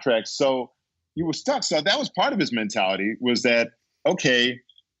 7-year contracts. So you were stuck. So that was part of his mentality, was that, okay,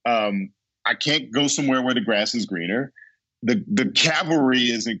 I can't go somewhere where the grass is greener. The cavalry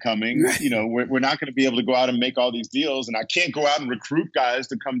isn't coming. We're not going to be able to go out and make all these deals, and I can't go out and recruit guys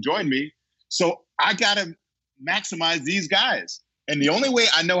to come join me. So I got to maximize these guys. And the only way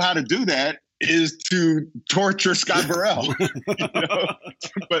I know how to do that is to torture Scott Burrell.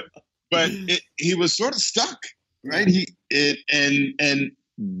 But he was sort of stuck, right? And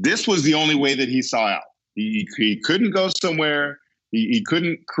this was the only way that he saw out. He couldn't go somewhere. He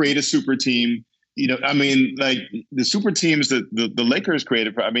couldn't create a super team. Like the super teams that the Lakers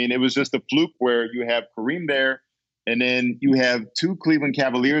created, it was just a fluke where you have Kareem there, and then you have 2 Cleveland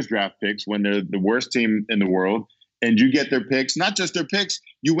Cavaliers draft picks when they're the worst team in the world, and you get their picks, not just their picks,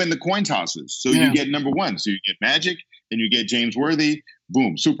 you win the coin tosses. So you get number 1. So you get Magic, and you get James Worthy,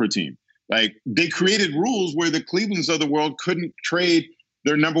 boom, super team. Like, they created rules where the Clevelands of the world couldn't trade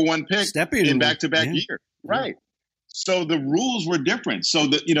their number 1 pick in back-to-back year. Right. So the rules were different. So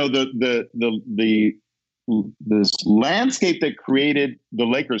the landscape that created the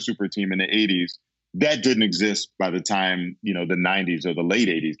Lakers super team in the 80s, that didn't exist by the time, the 90s or the late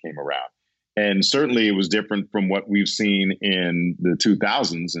 80s came around. And certainly it was different from what we've seen in the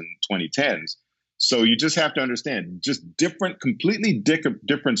 2000s and 2010s. So you just have to understand, just completely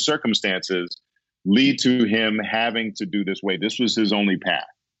different circumstances lead to him having to do this way. This was his only path.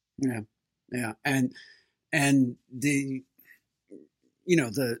 Yeah. And the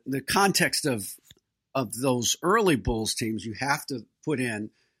context of those early Bulls teams, you have to put in,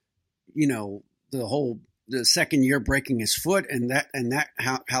 the second year breaking his foot, and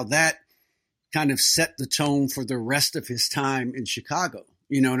how that kind of set the tone for the rest of his time in Chicago.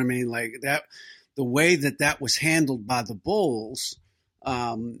 You know what I mean? Like that, the way that was handled by the Bulls,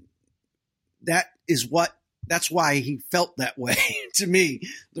 that's why he felt that way to me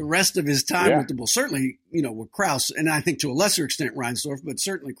the rest of his time with the Bulls. Certainly, with Krause, and I think to a lesser extent Reinsdorf, but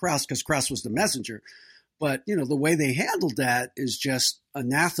certainly Krause, because Krause was the messenger. But, the way they handled that is just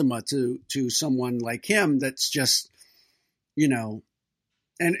anathema to someone like him that's just, and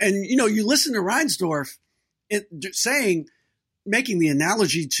you listen to Reinsdorf making the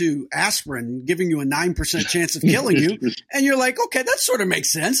analogy to aspirin, giving you a 9% chance of killing you. And you're like, okay, that sort of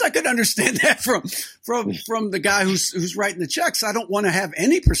makes sense. I could understand that from the guy who's writing the checks. I don't want to have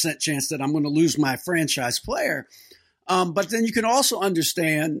any % chance that I'm going to lose my franchise player. But then you can also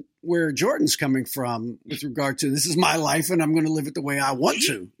understand where Jordan's coming from with regard to, this is my life and I'm going to live it the way I want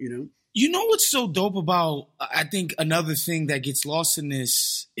to, You know what's so dope about, I think another thing that gets lost in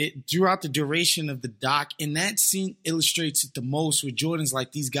this, throughout the duration of the doc, and that scene illustrates it the most, where Jordan's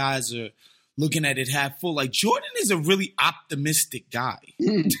like, these guys are looking at it half full. Like, Jordan is a really optimistic guy.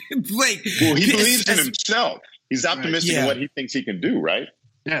 He believes in himself. He's optimistic in what he thinks he can do, right?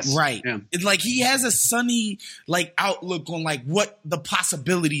 Yes. Right. Yeah. It's like he has a sunny outlook on what the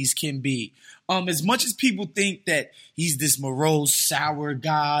possibilities can be. As much as people think that he's this morose, sour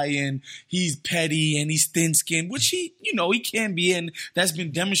guy and he's petty and he's thin-skinned, which he can be, and that's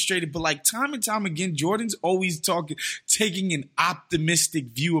been demonstrated. But time and time again, Jordan's always taking an optimistic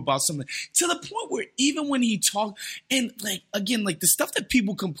view about something, to the point where even when he talks, and the stuff that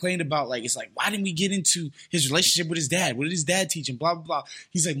people complain about, it's why didn't we get into his relationship with his dad? What did his dad teach him? Blah, blah, blah.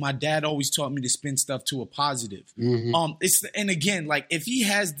 He's like, my dad always taught me to spin stuff to a positive. Mm-hmm. If he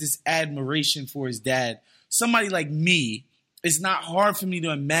has this admiration for his dad, somebody like me, it's not hard for me to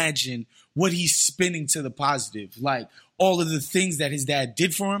imagine what he's spinning to the positive. All of the things that his dad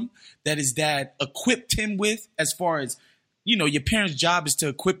did for him, that his dad equipped him with, as far as your parents' job is to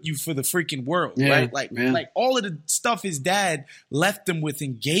equip you for the freaking world, Yeah, right? yeah. Like all of the stuff his dad left him with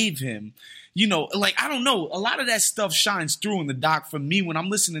and gave him, I don't know. A lot of that stuff shines through in the doc for me when I'm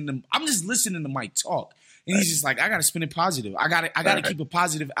just listening to Mike talk. And he's just like, I got to spin it positive. I got to keep a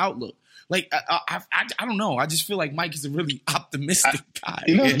positive outlook. Like, I don't know. I just feel like Mike is a really optimistic guy.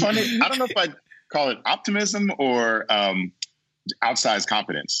 It's funny. I don't know if I'd call it optimism or outsized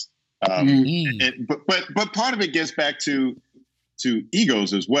confidence. But part of it gets back to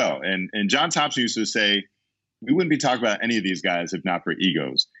egos as well. And John Thompson used to say, we wouldn't be talking about any of these guys if not for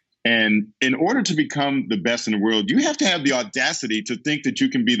egos. And in order to become the best in the world, you have to have the audacity to think that you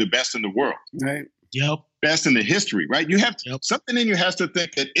can be the best in the world. Right. Yep. Best in the history, right? You have something in you has to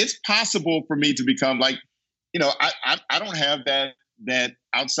think that it's possible for me to become like, I don't have that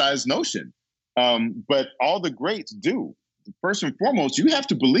outsized notion. But all the greats do. First and foremost, you have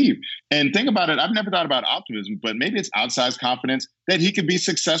to believe. And think about it. I've never thought about optimism, but maybe it's outsized confidence that he could be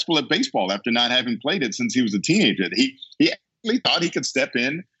successful at baseball after not having played it since he was a teenager. He actually thought he could step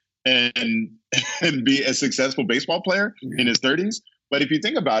in and be a successful baseball player in his 30s. But if you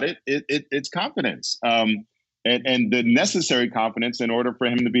think about it, it's confidence and the necessary confidence in order for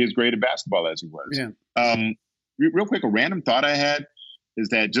him to be as great at basketball as he was. Yeah. Real quick, a random thought I had is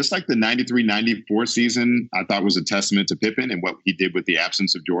that just like the 93-94 season, I thought was a testament to Pippen and what he did with the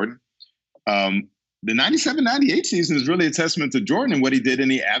absence of Jordan. The 97-98 season is really a testament to Jordan and what he did in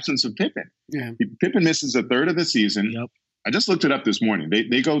the absence of Pippen. Yeah. Pippen misses a third of the season. Yep. I just looked it up this morning.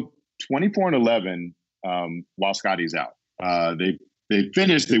 They go 24-11 while Scotty's out. They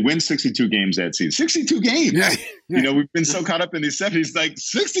win 62 games that season. 62 games. Yeah. We've been so caught up in these 70s, like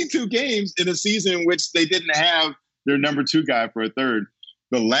 62 games in a season in which they didn't have their number 2 guy for a third.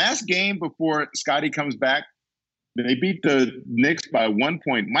 The last game before Scotty comes back, they beat the Knicks by 1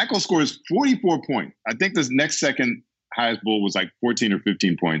 point. Michael scores 44 points. I think the next second highest Bull was like 14 or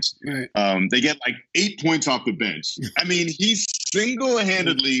 15 points. Right. They get like 8 points off the bench. I mean, he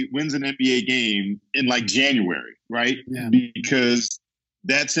single-handedly wins an NBA game in like January, right? Yeah. Because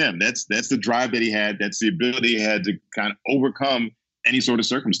that's him. That's the drive that he had. That's the ability he had to kind of overcome any sort of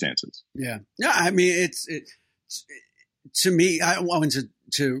circumstances. Yeah. Yeah. I mean, it's to me, I wanted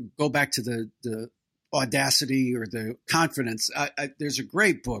to go back to the audacity or the confidence. There's a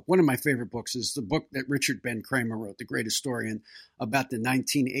great book. One of my favorite books is the book that Richard Ben Kramer wrote, the great historian, about the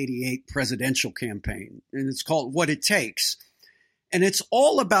 1988 presidential campaign. And it's called What It Takes. And it's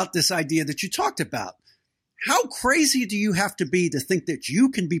all about this idea that you talked about. How crazy do you have to be to think that you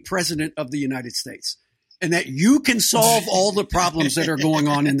can be president of the United States and that you can solve all the problems that are going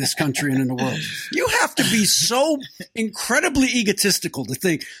on in this country and in the world? You have to be so incredibly egotistical to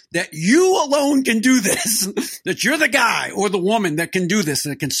think that you alone can do this, that you're the guy or the woman that can do this,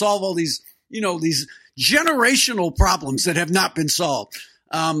 that can solve all these, these generational problems that have not been solved.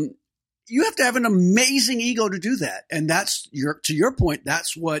 You have to have an amazing ego to do that. And to your point,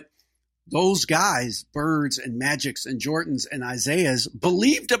 that's what those guys, Birds and Magics and Jordans and Isaiahs,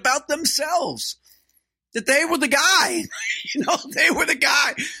 believed about themselves. That they were the guy, they were the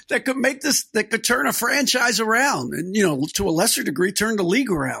guy that could make this, that could turn a franchise around and, to a lesser degree, turn the league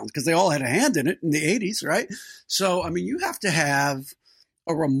around because they all had a hand in it in the 80s, right? So, I mean, you have to have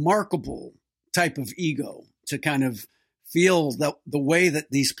a remarkable type of ego to kind of feel the way that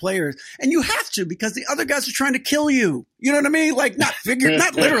these players, and you have to because the other guys are trying to kill you. You know what I mean? Like not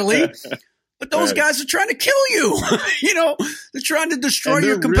literally. But those guys are trying to kill you. They're trying to destroy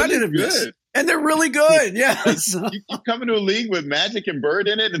your competitiveness. Really, and they're really good. Yes. You come into a league with Magic and Bird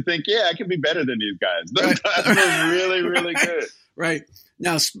in it and think, yeah, I can be better than these guys. Those guys are really, really good. Right.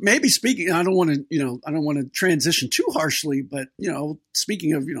 Now, maybe speaking, I don't want to transition too harshly, but,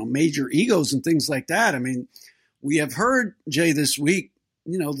 speaking of, major egos and things like that, I mean, we have heard, Jay, this week,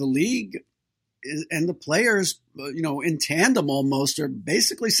 the league and the players, in tandem almost are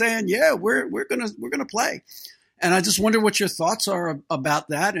basically saying, yeah, we're gonna play. And I just wonder what your thoughts are about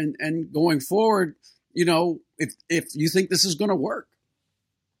that and going forward, if you think this is going to work.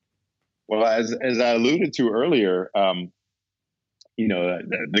 Well, as I alluded to earlier, the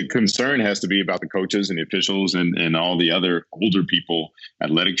concern has to be about the coaches and the officials and all the other older people,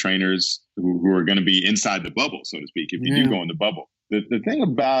 athletic trainers who are going to be inside the bubble, so to speak, if you do go in the bubble. The thing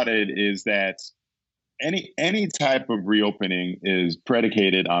about it is that any type of reopening is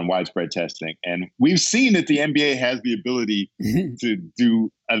predicated on widespread testing. And we've seen that the NBA has the ability to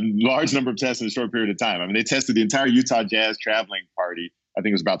do a large number of tests in a short period of time. I mean, they tested the entire Utah Jazz traveling party. I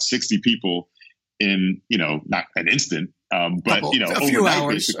think it was about 60 people in, not an instant, but, a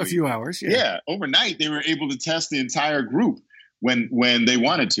few hours. Yeah. Yeah. Overnight, they were able to test the entire group. when they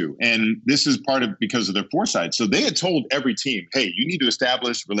wanted to. And this is part of because of their foresight. So they had told every team, hey, you need to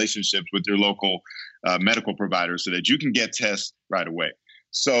establish relationships with your local medical providers so that you can get tests right away.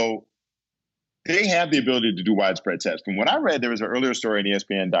 So they have the ability to do widespread tests. From what I read, there was an earlier story on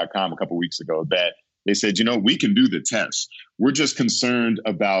ESPN.com a couple of weeks ago that they said, we can do the tests. We're just concerned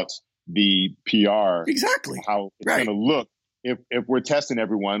about the PR. Exactly. How it's going to look if we're testing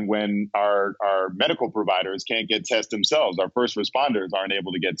everyone when our medical providers can't get tests themselves. Our first responders aren't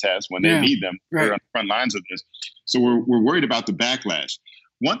able to get tests when they need them. Right. We're on the front lines of this. So we're worried about the backlash.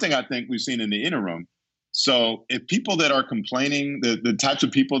 One thing I think we've seen in the interim, so if people that are complaining, the types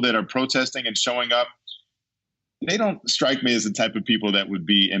of people that are protesting and showing up, they don't strike me as the type of people that would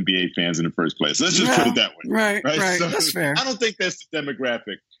be NBA fans in the first place. Let's just put it that way. Right. So that's fair. I don't think that's the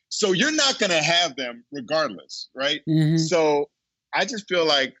demographic. So you're not going to have them regardless, right? Mm-hmm. So I just feel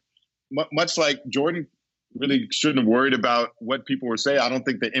like, much like Jordan really shouldn't have worried about what people were saying. I don't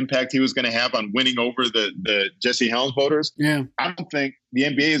think the impact he was going to have on winning over the Jesse Helms voters. Yeah. I don't think the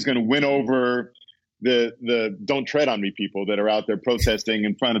NBA is going to win over the don't tread on me people that are out there protesting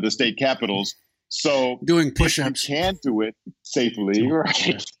in front of the state capitals. So doing push-ups. If you can do it safely,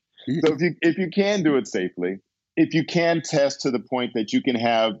 right? So if you can do it safely, if you can test to the point that you can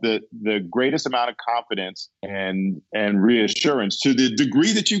have the greatest amount of confidence and reassurance to the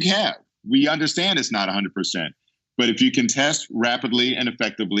degree that you have, we understand it's not 100%, but if you can test rapidly and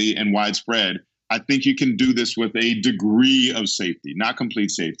effectively and widespread, I think you can do this with a degree of safety, not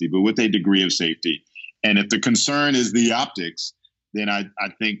complete safety, but with a degree of safety. And if the concern is the optics, then I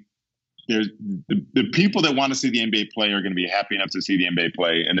think there's the people that want to see the NBA play are going to be happy enough to see the NBA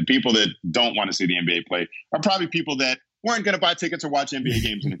play. And the people that don't want to see the NBA play are probably people that weren't going to buy tickets or watch NBA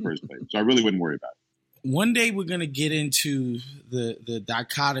games in the first place. So I really wouldn't worry about it. One day we're going to get into the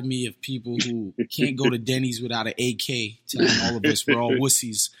dichotomy of people who can't go to Denny's without an AK, telling all of us we're all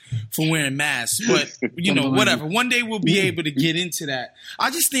wussies for wearing masks. But, whatever. One day we'll be able to get into that.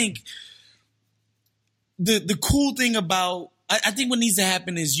 I just think the cool thing about I think what needs to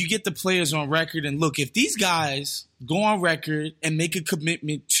happen is you get the players on record and look, if these guys go on record and make a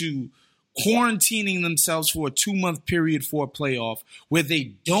commitment to quarantining themselves for a 2-month period for a playoff where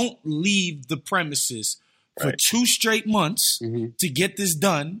they don't leave the premises for 2 straight months to get this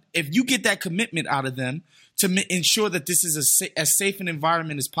done, if you get that commitment out of them to ensure that this is as safe an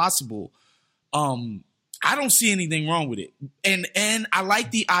environment as possible, I don't see anything wrong with it. And I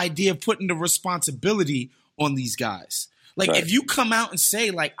like the idea of putting the responsibility on these guys. Like, if you come out and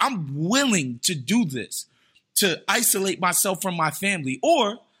say, like, I'm willing to do this, to isolate myself from my family,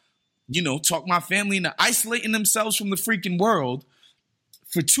 or, talk my family into isolating themselves from the freaking world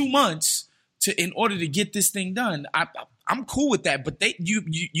for 2 months in order to get this thing done, I'm cool with that. But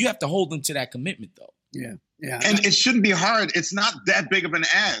you have to hold them to that commitment, though. Yeah. And it shouldn't be hard. It's not that big of an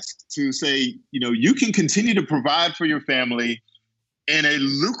ask to say, you can continue to provide for your family in a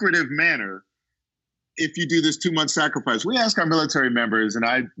lucrative manner if you do this 2-month sacrifice. We ask our military members, and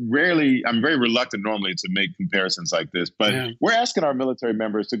I'm very reluctant normally to make comparisons like this, but we're asking our military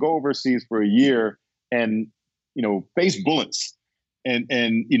members to go overseas for a year and, face bullets. And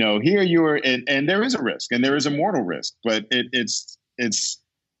here you are, and there is a risk, and there is a mortal risk, but it's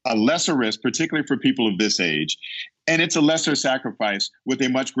a lesser risk, particularly for people of this age. And it's a lesser sacrifice with a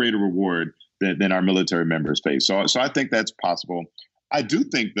much greater reward than our military members face. So I think that's possible. I do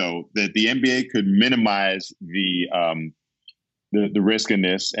think, though, that the NBA could minimize the risk in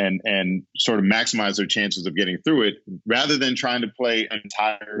this and sort of maximize their chances of getting through it rather than trying to play an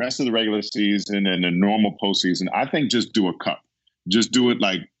entire rest of the regular season and a normal postseason. I think just do a cup. Just do it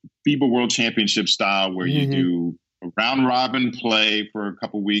like FIBA World Championship style where you do a round robin play for a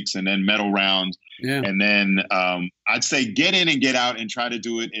couple weeks and then medal rounds. Yeah. And then I'd say get in and get out and try to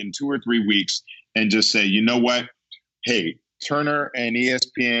do it in 2 or 3 weeks and just say, you know what? Hey, Turner and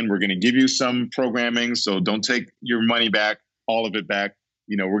ESPN, we're going to give you some programming, so don't take your money back, all of it back.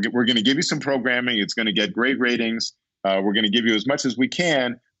 We're going to give you some programming. It's going to get great ratings. We're going to give you as much as we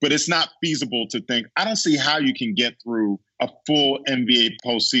can, but it's not feasible to think. I don't see how you can get through a full NBA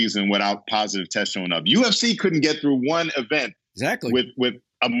postseason without positive tests showing up. UFC couldn't get through one event with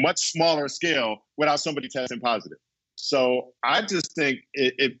a much smaller scale without somebody testing positive. So I just think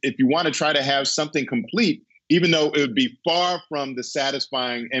if you want to try to have something complete, even though it would be far from the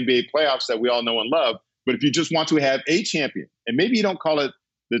satisfying NBA playoffs that we all know and love. But if you just want to have a champion, and maybe you don't call it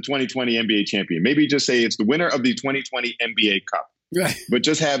the 2020 NBA champion, maybe you just say it's the winner of the 2020 NBA Cup, but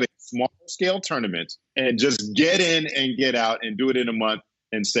just have a small scale tournament and just get in and get out and do it in a month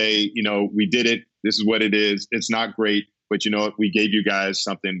and say, we did it. This is what it is. It's not great, But you know what? We gave you guys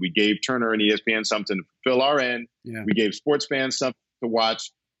something. We gave Turner and ESPN something to fill our end. Yeah. We gave sports fans something to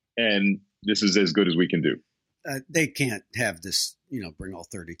watch, and this is as good as we can do. They can't have this, bring all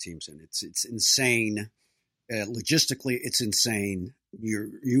 30 teams in. It's insane. Logistically, it's insane.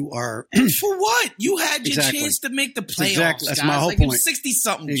 You are for what? You had your chance to make the playoffs. Exactly. That's guys. my whole point.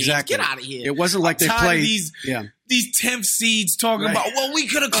 60-something games. Exactly. Get out of here. It wasn't like they played these 10th seeds talking about, well, we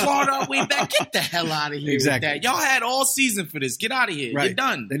could have clawed our way back. Get the hell out of here with that. Y'all had all season for this. Get out of here. You're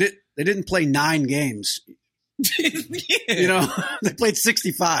done. They didn't play 9 games. They played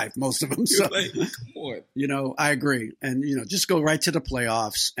 65, most of them. So, come on. I agree. And, just go right to the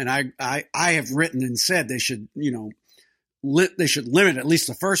playoffs. And I have written and said they should, they should limit at least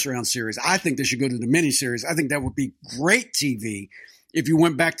the first round series. I think they should go to the mini series. I think that would be great TV if you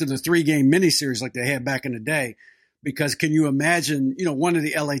went back to the 3-game mini series like they had back in the day. Because can you imagine, one of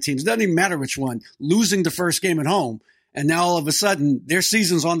the LA teams, doesn't even matter which one, losing the first game at home. And now all of a sudden their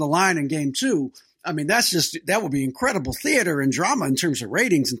season's on the line in game 2. I mean, that would be incredible theater and drama in terms of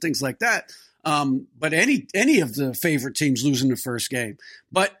ratings and things like that. But any of the favorite teams losing the first game,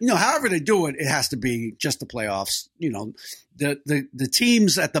 but however they do it, it has to be just the playoffs. The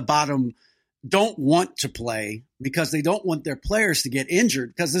teams at the bottom don't want to play because they don't want their players to get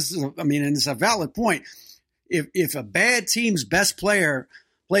injured. Because and it's a valid point. If a bad team's best player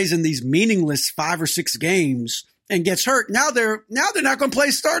plays in these meaningless 5 or 6 games and gets hurt, now they're not going to play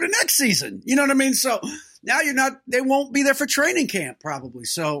start of next season. You know what I mean? So now they won't be there for training camp probably.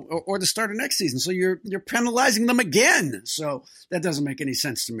 So, or the start of next season. So you're penalizing them again. So that doesn't make any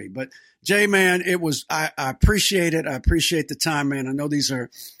sense to me. But Jay, man, I appreciate it. I appreciate the time, man. I know these are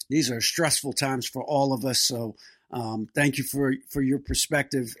stressful times for all of us. So, thank you for your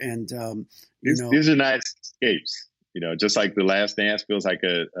perspective. And, these are nice escapes, just like The Last Dance feels like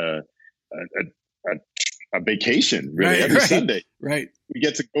a vacation, really, every Sunday. Right. We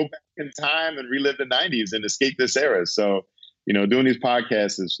get to go back in time and relive the 90s and escape this era. So, doing these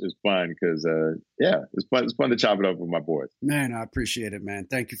podcasts is fun because, it's fun to chop it up with my boys. Man, I appreciate it, man.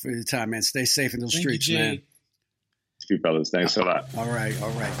 Thank you for your time, man. Stay safe in those streets, man. Thank you, fellas. Thanks a lot. All right.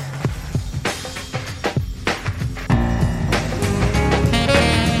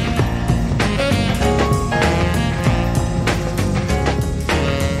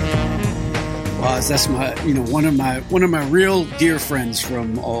 That's my, one of my real dear friends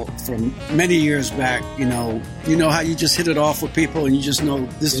from many years back. How you just hit it off with people, and you just know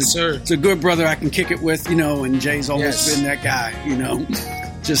this is it's a good brother I can kick it with. And Jay's always been that guy.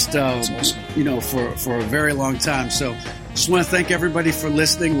 Just for a very long time. So just want to thank everybody for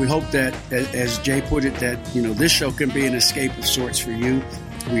listening. We hope that, as Jay put it, that this show can be an escape of sorts for you.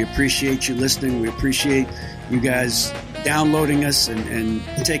 We appreciate you listening. We appreciate you guys downloading us and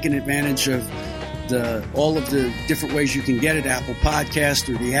taking advantage of all of the different ways you can get it, Apple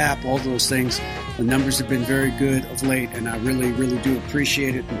Podcast or the app, all those things. The numbers have been very good of late, and I really, really do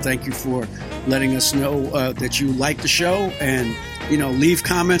appreciate it. And thank you for letting us know that you like the show. And, leave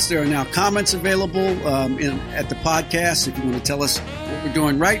comments. There are now comments available at the podcast if you want to tell us what we're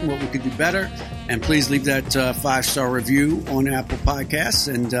doing right and what we could do better. And please leave that 5-star review on Apple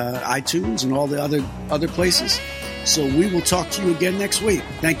Podcasts and iTunes and all the other places. So we will talk to you again next week.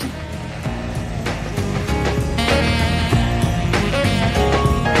 Thank you.